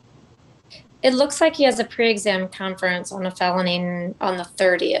 It looks like he has a pre-exam conference on a felony on the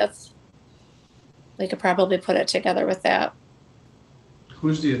 30th. We could probably put it together with that.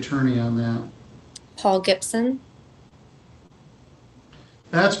 Who's the attorney on that? Paul Gibson.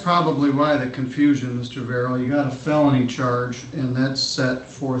 That's probably why the confusion, Mr. Verrill. You got a felony charge, and that's set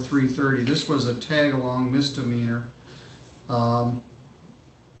for 3:30. This was a tag-along misdemeanor. All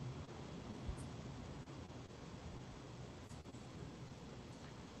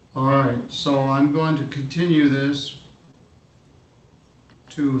right, so I'm going to continue this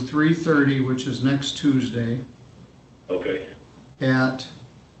to 3:30, which is next Tuesday Okay. at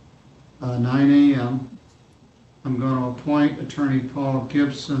 9 a.m. I'm going to appoint Attorney Paul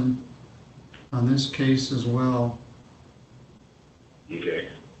Gibson on this case as well. Okay.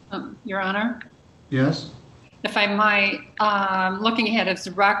 Your Honor, Yes? if I might, looking at his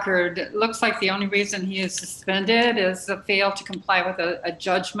record, it looks like the only reason he is suspended is the fail to comply with a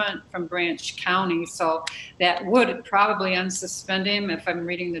judgment from Branch County. So that would probably unsuspend him if I'm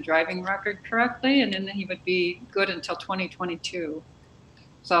reading the driving record correctly, and then he would be good until 2022.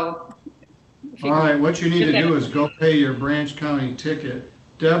 So. All right, what you need to do is go pay your Branch County ticket.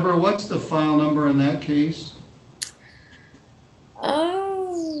 Deborah, what's the file number in that case?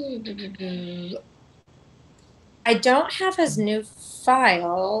 Oh, I don't have his new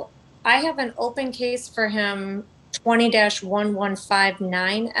file. I have an open case for him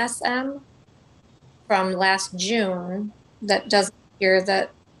 20-1159 SM from last June that doesn't appear that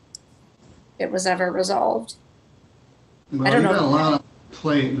it was ever resolved. Well, I don't know. You've got a lot on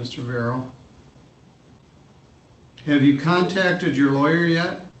plate, Mr. Verrill. Have you contacted your lawyer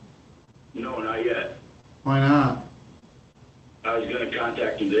yet? No, not yet. Why not? I was going to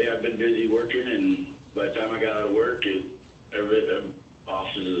contact him today. I've been busy working, and by the time I got out of work, every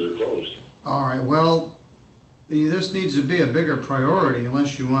offices are closed. All right, well, this needs to be a bigger priority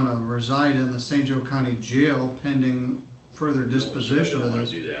unless you want to reside in the St. Joe County Jail pending further disposition of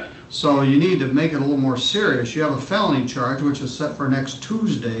this. Do that. So you need to make it a little more serious. You have a felony charge, which is set for next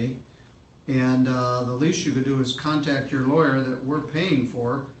Tuesday, and the least you could do is contact your lawyer that we're paying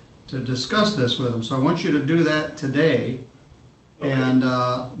for to discuss this with him. So I want you to do that today, and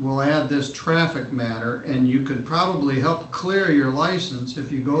we'll add this traffic matter, and you could probably help clear your license if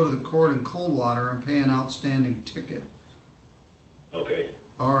you go to the court in Coldwater and pay an outstanding ticket. Okay.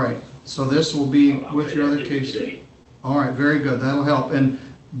 All right, so this will be with your other case. All right, very good, that'll help. And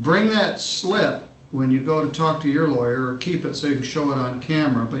bring that slip when you go to talk to your lawyer, or keep it so you can show it on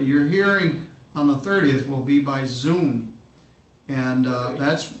camera. But your hearing on the 30th will be by Zoom, and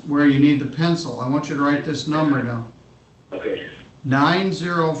that's where you need the pencil. I want you to write this number down. Okay.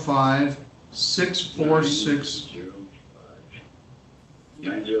 905-646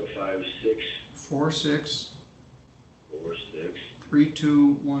 9056 46 46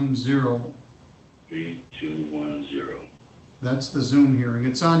 3210. 3210. That's the Zoom hearing.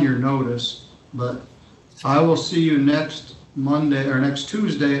 It's on your notice, but I will see you next Monday or next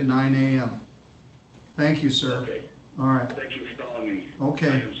Tuesday at 9 a.m. Thank you, sir. Okay. All right. Thank you for calling me.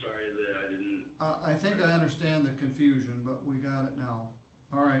 Okay. I'm sorry that I didn't. I think I understand the confusion, but we got it now.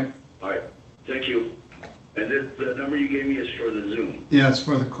 All right. All right. Thank you. And the number you gave me is for the Zoom. Yeah, it's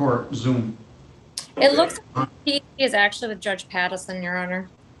for the court, Zoom. It looks like he is actually with Judge Pattison, Your Honor.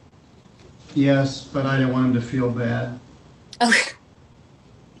 Yes, but I didn't want him to feel bad. Okay.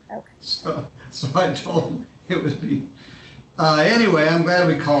 Okay. So I told him it would be. Anyway, I'm glad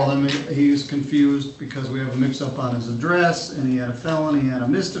we called him. He was confused because we have a mix-up on his address, and he had a felony and a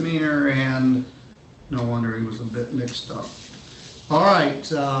misdemeanor, and no wonder he was a bit mixed up. All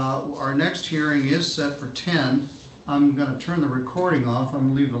right, our next hearing is set for 10. I'm going to turn the recording off. I'm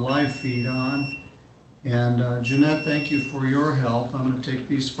going to leave the live feed on. And Jeanette, thank you for your help. I'm going to take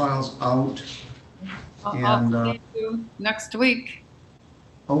these files out. I'll see you next week.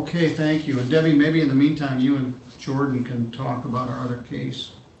 Okay, thank you. And Debbie, maybe in the meantime, you and Jordan can talk about our other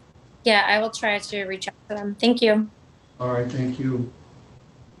case. Yeah, I will try to reach out to them. Thank you. All right, thank you.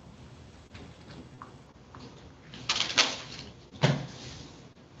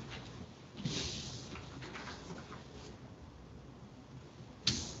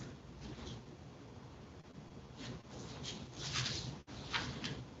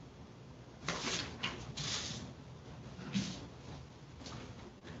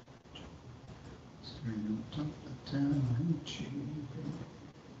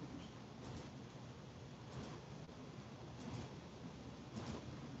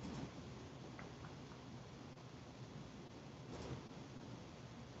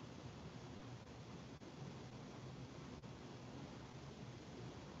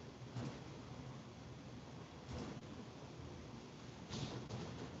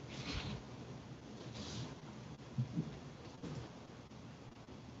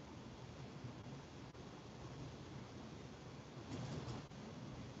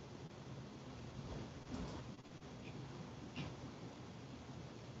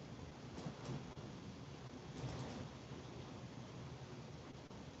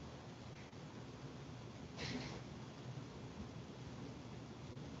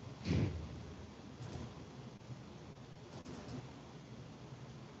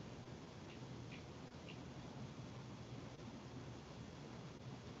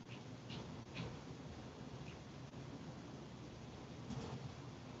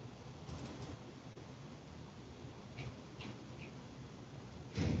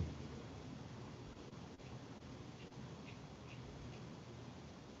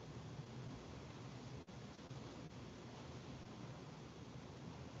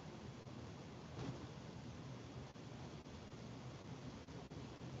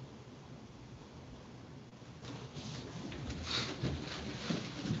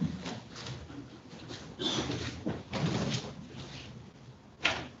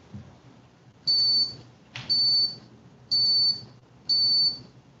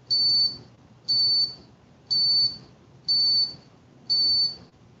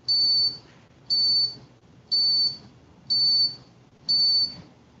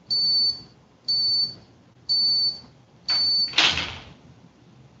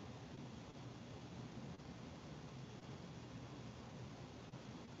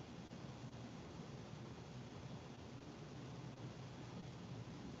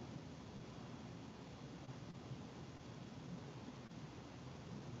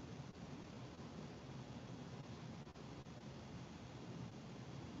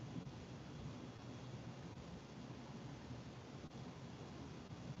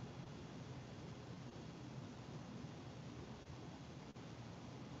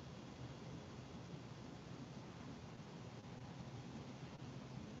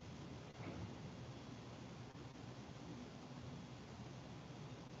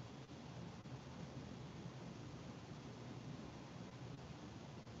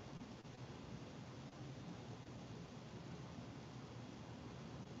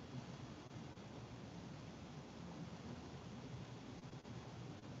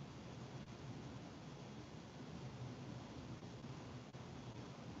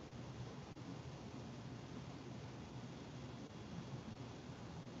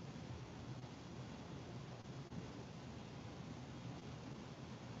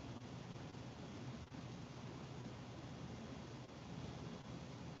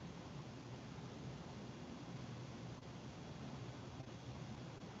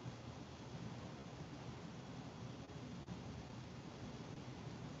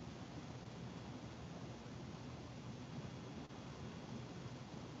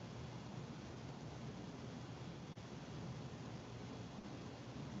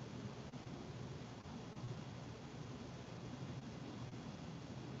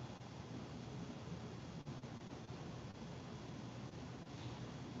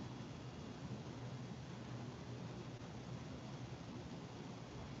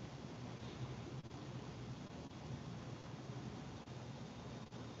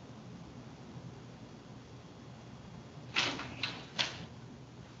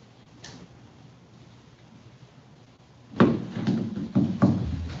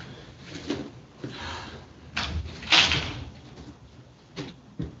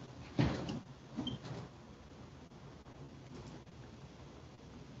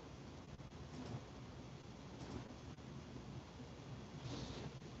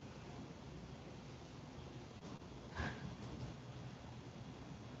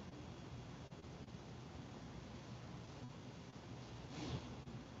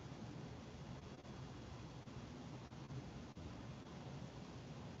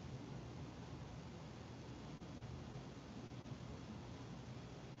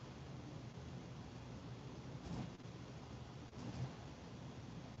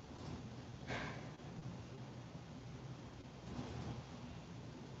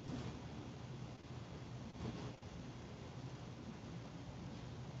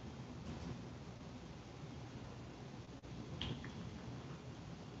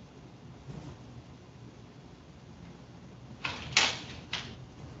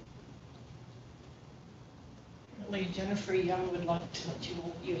 Certainly, Jennifer Young would love to let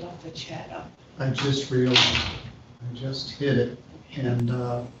you love the chat up. I just realized, I just hit it, and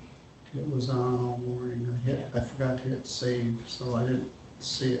it was on all morning. I forgot to hit save, so I didn't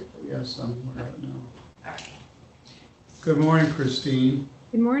see it. But yes, I'm aware of it now. Good morning, Christine.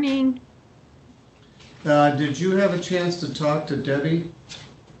 Good morning. Did you have a chance to talk to Debbie?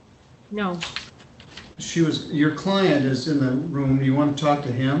 No. Your client is in the room. Do you want to talk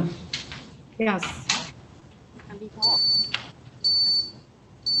to him? Yes.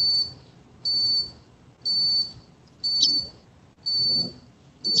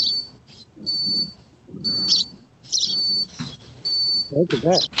 Look at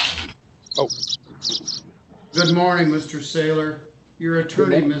that. Oh. Good morning, Mr. Saylor. Your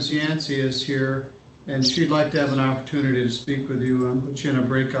attorney, Ms. Yancey, is here, and she'd like to have an opportunity to speak with you and put you in a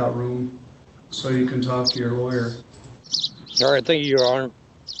breakout room so you can talk to your lawyer. All right, thank you, Your Honor.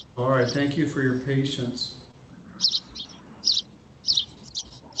 All right, thank you for your patience.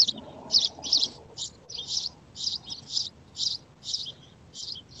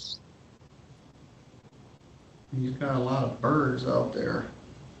 You've got a lot of birds out there.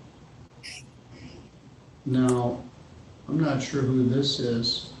 Now, I'm not sure who this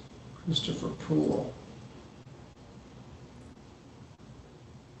is. Christopher Poole.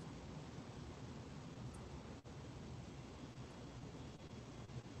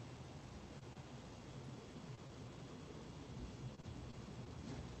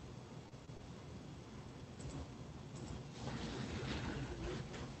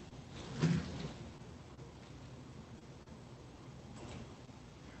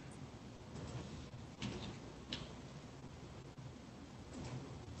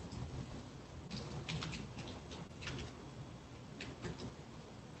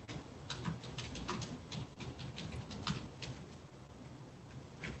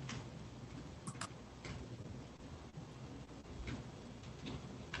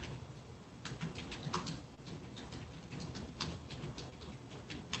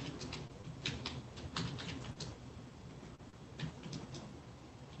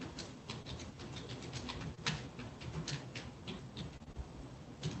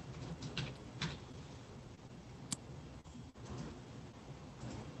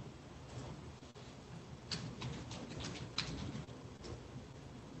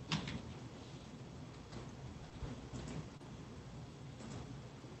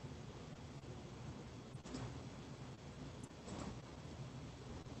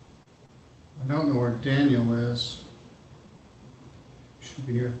 I don't know where Daniel is. Should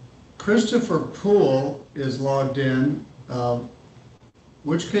be here. Christopher Poole is logged in.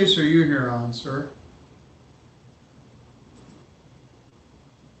 Which case are you here on, sir?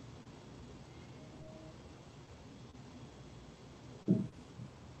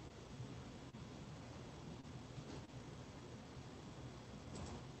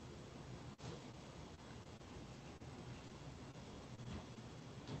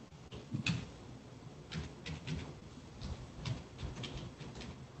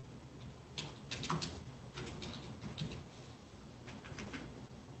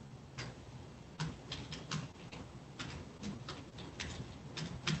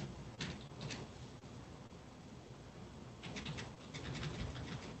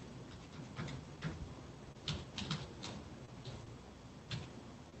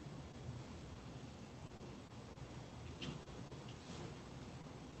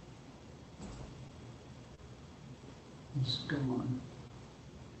 He's gone.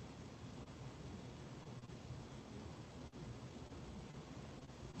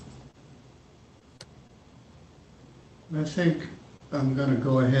 I think I'm going to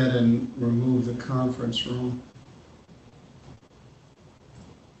go ahead and remove the conference room.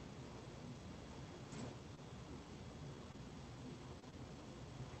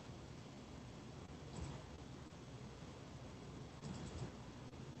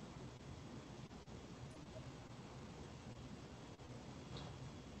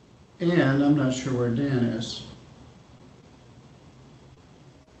 And I'm not sure where Dan is.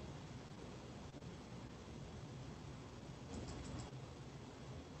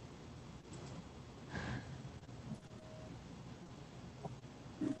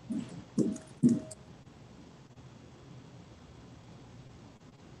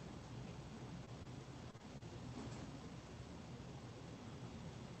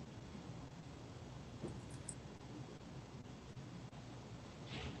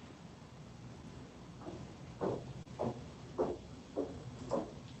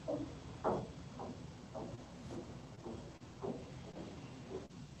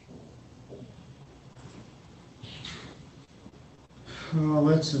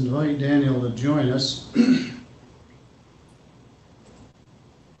 Let's invite Daniel to join us.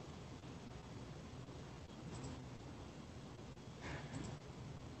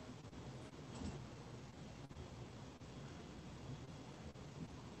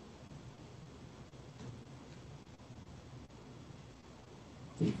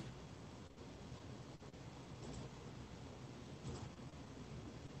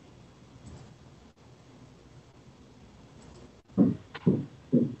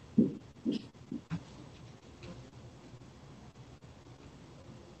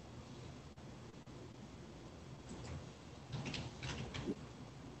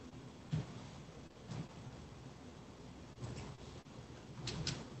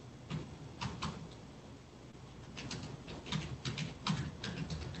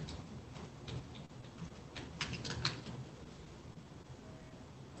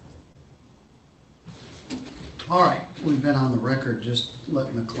 All right, we've been on the record just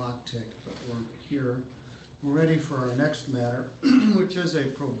letting the clock tick, but we're here. We're ready for our next matter, which is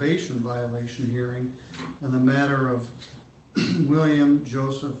a probation violation hearing in the matter of William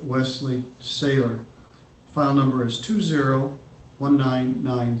Joseph Wesley Saylor. File number is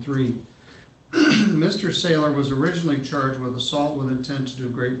 201993. Mr. Saylor was originally charged with assault with intent to do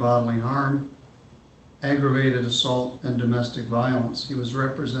great bodily harm, aggravated assault, and domestic violence. He was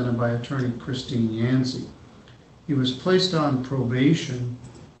represented by attorney Christine Yancey. He was placed on probation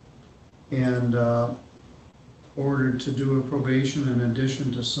and ordered to do a probation in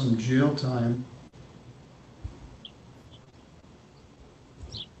addition to some jail time.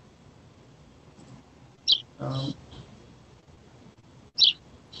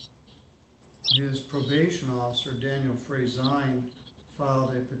 His probation officer, Daniel Frazine,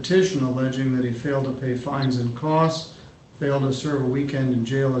 filed a petition alleging that he failed to pay fines and costs, failed to serve a weekend in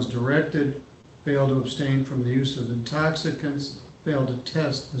jail as directed, failed to abstain from the use of intoxicants, failed to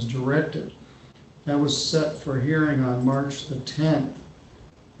test as directed. That was set for hearing on March the 10th.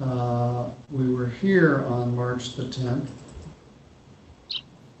 We were here on March the 10th.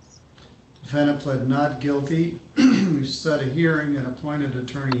 Defendant pled not guilty. We set a hearing and appointed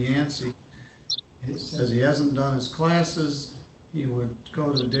attorney Yancey. He says he hasn't done his classes. He would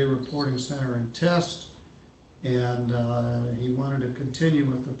go to the day reporting center and test, and he wanted to continue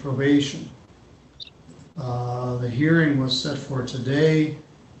with the probation. The hearing was set for today.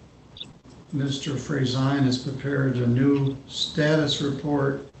 Mr. Frazine has prepared a new status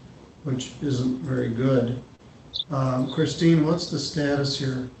report, which isn't very good. Christine, what's the status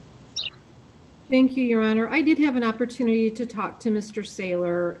here? Thank you, Your Honor. I did have an opportunity to talk to Mr.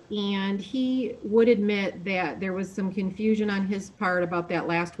 Saylor, and he would admit that there was some confusion on his part about that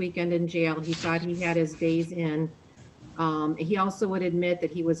last weekend in jail. He thought he had his days in. He also would admit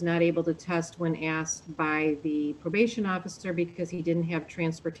that he was not able to test when asked by the probation officer because he didn't have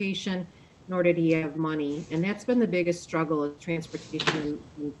transportation, nor did he have money. And that's been the biggest struggle, of transportation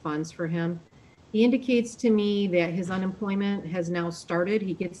and funds for him. He indicates to me that his unemployment has now started.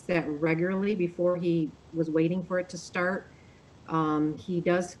 He gets that regularly. Before he was waiting for it to start. He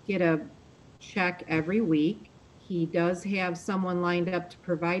does get a check every week. He does have someone lined up to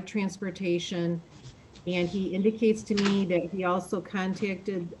provide transportation. And he indicates to me that he also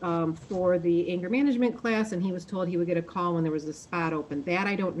contacted for the anger management class, and he was told he would get a call when there was a spot open. That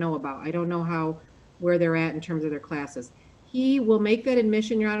I don't know about. I don't know where they're at in terms of their classes. He will make that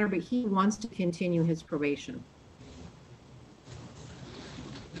admission, Your Honor, but he wants to continue his probation.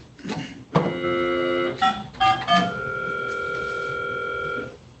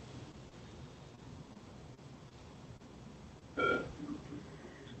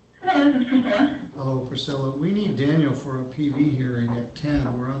 Hello, this is Priscilla. Hello, Priscilla. We need Daniel for a PV hearing at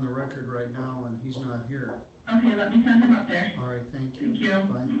 10. We're on the record right now, and he's not here. Okay, let me send him up there. All right, thank you. Thank you.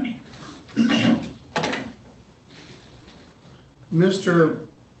 Bye. Mr.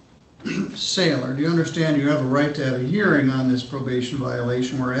 Saylor, do you understand you have a right to have a hearing on this probation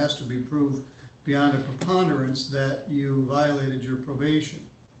violation where it has to be proved beyond a preponderance that you violated your probation?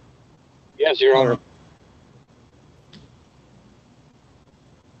 Yes, Your Honor.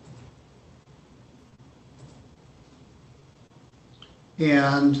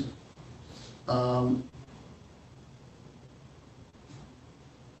 And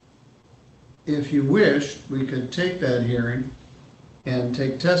if you wish, we could take that hearing and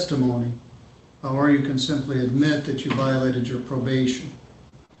take testimony, or you can simply admit that you violated your probation.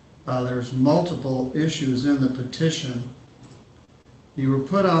 There's multiple issues in the petition. You were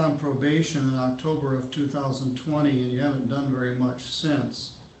put on probation in October of 2020, and you haven't done very much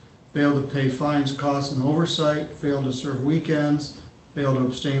since. Failed to pay fines, costs, and oversight, failed to serve weekends, failed to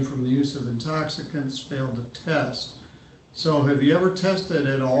abstain from the use of intoxicants, failed to test. So have you ever tested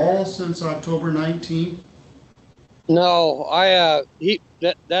at all since October 19th? No,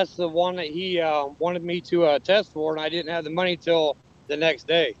 that's the one that he wanted me to test for, and I didn't have the money till the next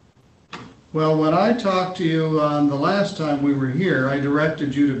day. Well, when I talked to you the last time we were here, I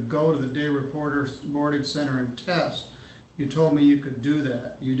directed you to go to the day reporting center and test. You told me you could do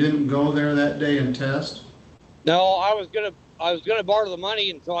that. You didn't go there that day and test? No, I was gonna borrow the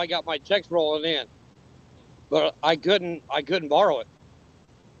money until I got my checks rolling in, but I couldn't borrow it.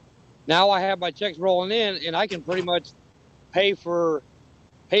 Now I have my checks rolling in, and I can pretty much pay for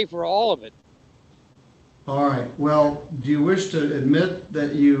all of it. All right. Well, do you wish to admit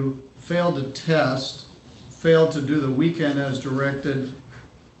that you failed to test, failed to do the weekend as directed,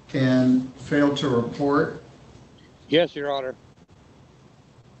 and failed to report? Yes, Your Honor.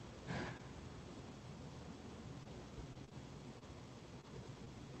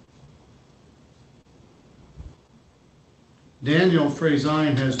 Daniel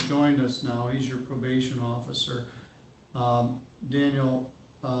Frazine has joined us now. He's your probation officer. Daniel,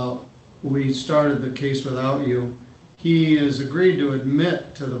 we started the case without you. He has agreed to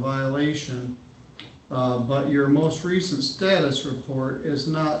admit to the violation, but your most recent status report is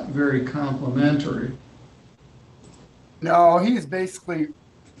not very complimentary. No, he's basically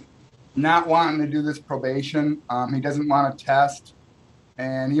not wanting to do this probation. He doesn't want to test.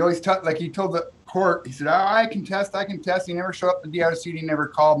 And he always, like he told the court, he said, oh, I can test. He never showed up to DRC. He never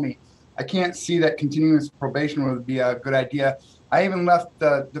called me. I can't see that continuing this probation would be a good idea. I even left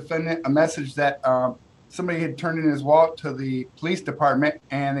the defendant a message that somebody had turned in his wallet to the police department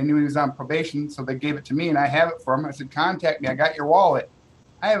and they knew he was on probation. So they gave it to me and I have it for him. I said, contact me. I got your wallet.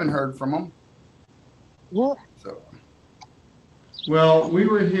 I haven't heard from him. What? So. Well, we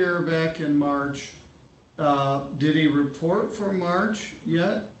were here back in March. Did he report for March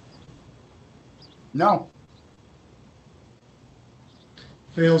yet? No.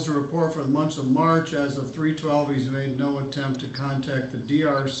 Fails to report for the month of March. As of 3/12, he's made no attempt to contact the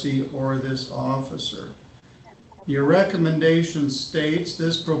DRC or this officer. Your recommendation states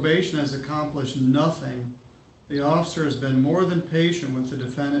this probation has accomplished nothing. The officer has been more than patient with the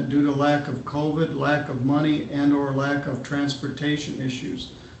defendant due to lack of COVID, lack of money, and/or lack of transportation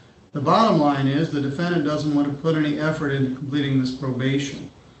issues. The bottom line is the defendant doesn't want to put any effort into completing this probation.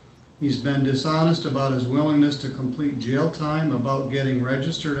 He's been dishonest about his willingness to complete jail time, about getting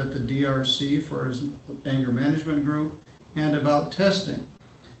registered at the DRC for his anger management group, and about testing.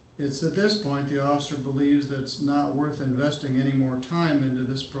 It's at this point the officer believes that it's not worth investing any more time into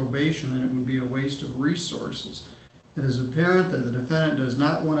this probation and it would be a waste of resources. It is apparent that the defendant does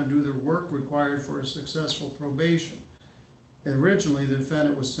not want to do the work required for a successful probation. Originally, the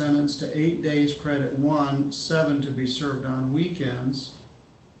defendant was sentenced to 8 days credit 1, 7 to be served on weekends.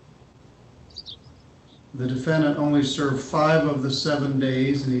 The defendant only served 5 of the 7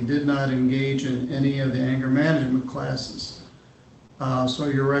 days and he did not engage in any of the anger management classes. So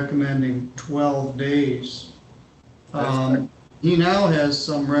you're recommending 12 days. He now has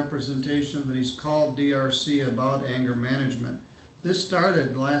some representation that he's called DRC about anger management. This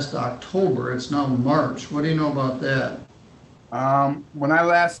started last October. It's now March. What do you know about that? When I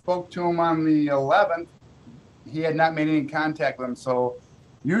last spoke to him on the 11th, he had not made any contact with him. So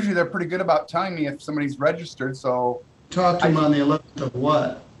usually they're pretty good about telling me if somebody's registered. So talk to him on the 11th of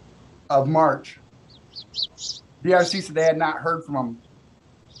what? Of March. DRC said they had not heard from him.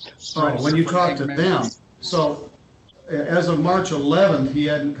 Oh, when you talked to them. So as of March 11th, he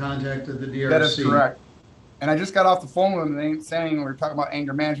hadn't contacted the DRC. That is correct. And I just got off the phone with him. They ain't saying we were talking about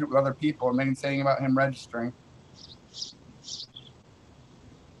anger management with other people, and they ain't saying about him registering.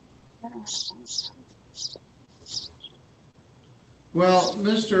 Well,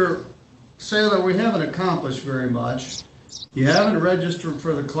 Mr. Saylor, we haven't accomplished very much. You haven't registered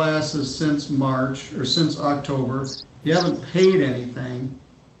for the classes since March or since October. You haven't paid anything.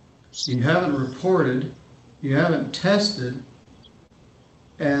 You haven't reported. You haven't tested.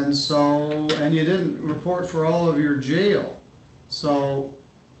 And you didn't report for all of your jail. So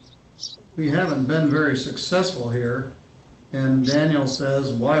we haven't been very successful here. And Daniel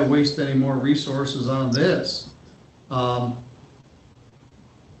says, why waste any more resources on this?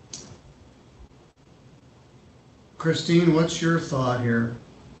 Christine, what's your thought here?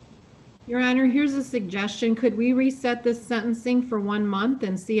 Your Honor, here's a suggestion. Could we reset this sentencing for 1 month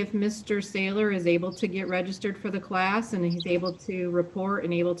and see if Mr. Saylor is able to get registered for the class and he's able to report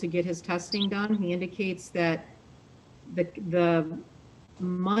and able to get his testing done? He indicates that the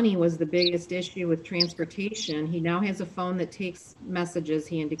money was the biggest issue with transportation. He now has a phone that takes messages,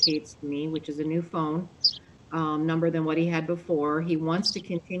 he indicates to me, which is a new phone number than what he had before. He wants to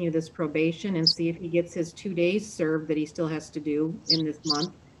continue this probation and see if he gets his 2 days served that he still has to do in this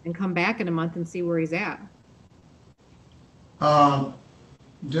month and come back in a month and see where he's at.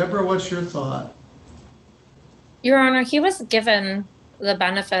 Deborah, what's your thought? Your Honor, he was given the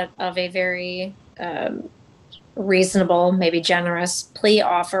benefit of a very reasonable, maybe generous plea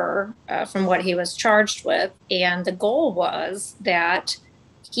offer from what he was charged with. And the goal was that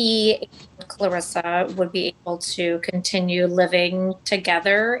he and Clarissa would be able to continue living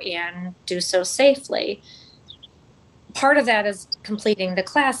together and do so safely. Part of that is completing the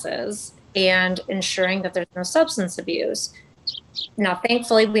classes and ensuring that there's no substance abuse. Now,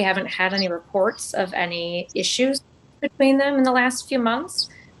 thankfully, we haven't had any reports of any issues between them in the last few months,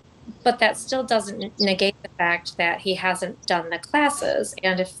 but that still doesn't negate the fact that he hasn't done the classes.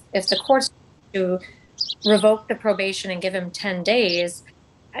 And if the court's to revoke the probation and give him 10 days,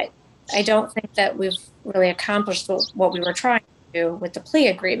 I don't think that we've really accomplished what we were trying to do with the plea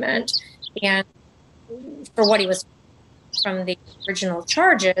agreement. And for what he was from the original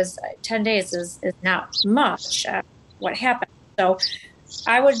charges, 10 days is not much what happened. So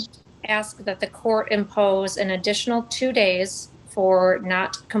I would ask that the court impose an additional 2 days for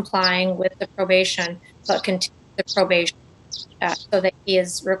not complying with the probation, but continue the probation so that he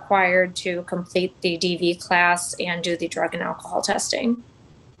is required to complete the DV class and do the drug and alcohol testing.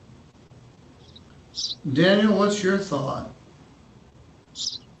 Daniel, what's your thought?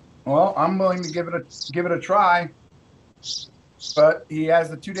 Well, I'm willing to give it a try, but he has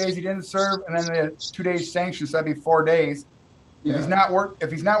the 2 days he didn't serve, and then the 2 days sanction, so that'd be 4 days. Yeah.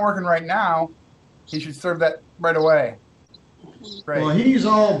 If he's not working right now, he should serve that right away. Great. Well, he's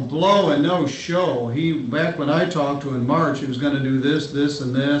all blow and no show. Back when I talked to him in March, he was going to do this, this,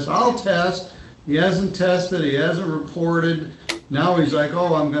 and this. I'll test. He hasn't tested. He hasn't reported. Now he's like,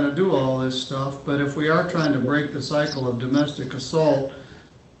 oh, I'm going to do all this stuff. But if we are trying to break the cycle of domestic assault,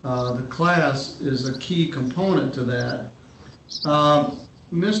 the class is a key component to that.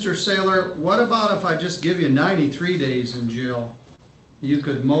 Mr. Saylor, what about if I just give you 93 days in jail? You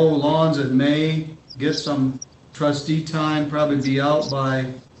could mow lawns in May, get some trustee time, probably be out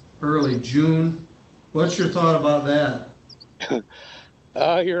by early June. What's your thought about that?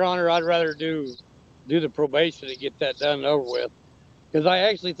 Your Honor, I'd rather do the probation to get that done and over with. Because I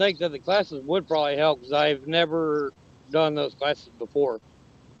actually think that the classes would probably help, because I've never done those classes before.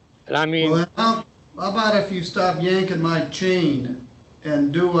 And I mean... Well, how about if you stop yanking my chain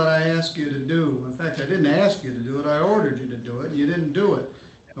and do what I asked you to do? In fact, I didn't ask you to do it. I ordered you to do it, and you didn't do it.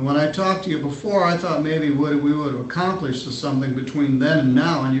 And when I talked to you before, I thought maybe we would have accomplished something between then and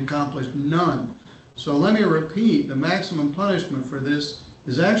now, and you accomplished none. So let me repeat, the maximum punishment for this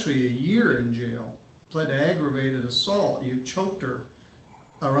is actually a year in jail. Pled to aggravated assault. You choked her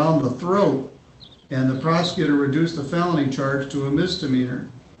around the throat, and the prosecutor reduced the felony charge to a misdemeanor.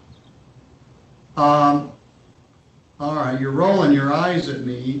 All right, you're rolling your eyes at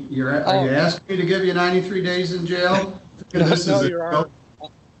me. Are you asking me to give you 93 days in jail? No, Your Honor.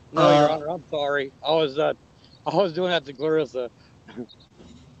 No, Your Honor, I'm sorry. I was doing that to Clarissa.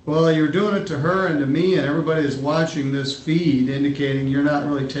 Well, you're doing it to her and to me, and everybody that's watching this feed, indicating you're not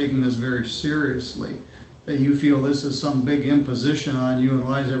really taking this very seriously, that you feel this is some big imposition on you, and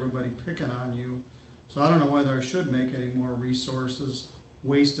why is everybody picking on you? So I don't know whether I should make any more resources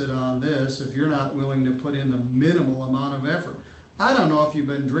wasted on this if you're not willing to put in the minimal amount of effort. I don't know if you've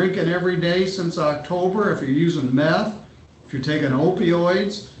been drinking every day since October, if you're using meth, if you're taking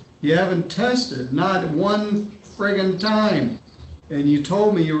opioids. You haven't tested, not one friggin' time. And you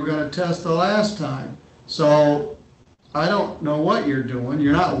told me you were going to test the last time. So I don't know what you're doing.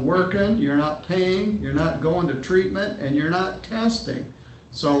 You're not working, you're not paying, you're not going to treatment, and you're not testing.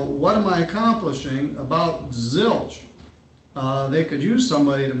 So what am I accomplishing? About zilch. They could use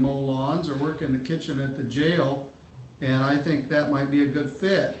somebody to mow lawns or work in the kitchen at the jail, and I think that might be a good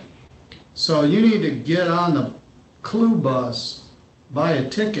fit. So you need to get on the Clue bus, buy a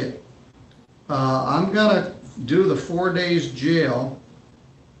ticket. I'm gonna do the 4 days jail,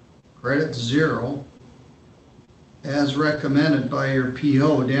 credit 0, as recommended by your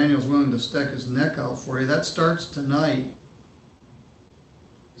PO. Daniel's willing to stick his neck out for you. That starts tonight,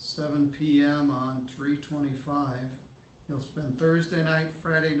 7 p.m. on 3/25. You'll spend Thursday night,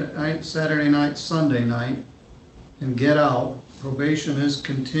 Friday night, Saturday night, Sunday night, and get out. Probation is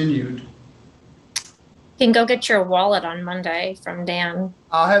continued. You can go get your wallet on Monday from Dan.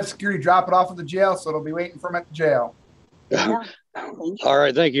 I'll have security drop it off at the jail, so it'll be waiting for him at the jail. All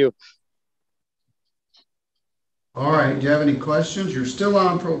right, thank you. All right, do you have any questions? You're still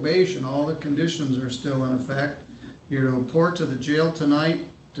on probation. All the conditions are still in effect. You're to report to the jail tonight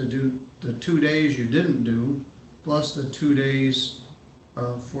to do the 2 days you didn't do, plus the 2 days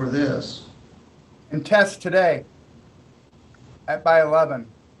for this. And test today by 11.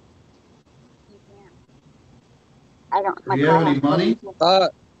 I don't. Do you have any money?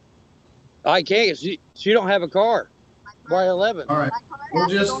 I can't. She don't have a car by 11. All right, we'll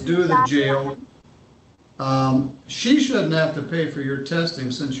just do the jail. She shouldn't have to pay for your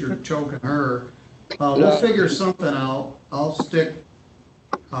testing since you're choking her. We'll figure something out. I'll stick,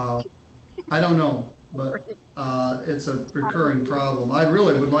 I don't know, but it's a recurring problem. I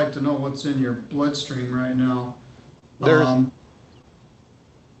really would like to know what's in your bloodstream right now. Or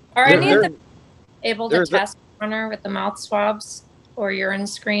any of them able to test runner with the mouth swabs or urine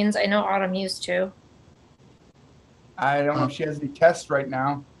screens? I know Autumn used to. I don't know if she has any tests right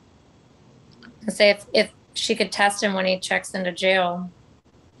now. Say if she could test him when he checks into jail.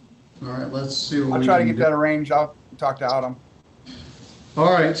 All right, let's see what I'll try to get that arranged. I'll talk to Autumn.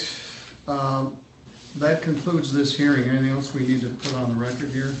 All right. That concludes this hearing. Anything else we need to put on the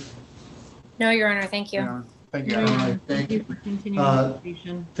record here? No, Your Honor. Thank you. Yeah, thank you. All right, thank you. For continuing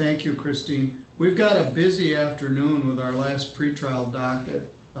education. Thank you, Christine. We've got a busy afternoon with our last pretrial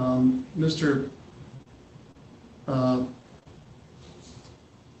docket. Mr.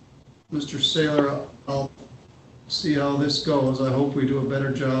 Saylor, I'll see how this goes. I hope we do a better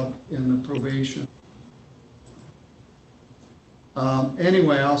job in the probation.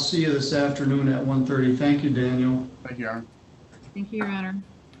 Anyway, I'll see you this afternoon at 1:30. Thank you, Daniel. Thank you, Your Honor. Thank you, Your Honor.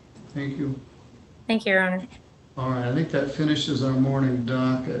 Thank you. Thank you, Your Honor. All right, I think that finishes our morning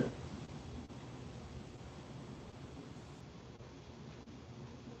docket.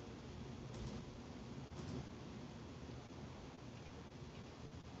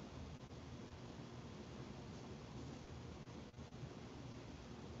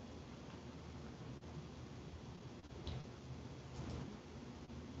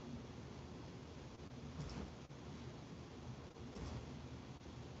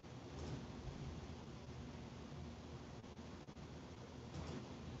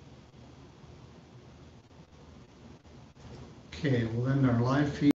 Okay, we'll end our live feed.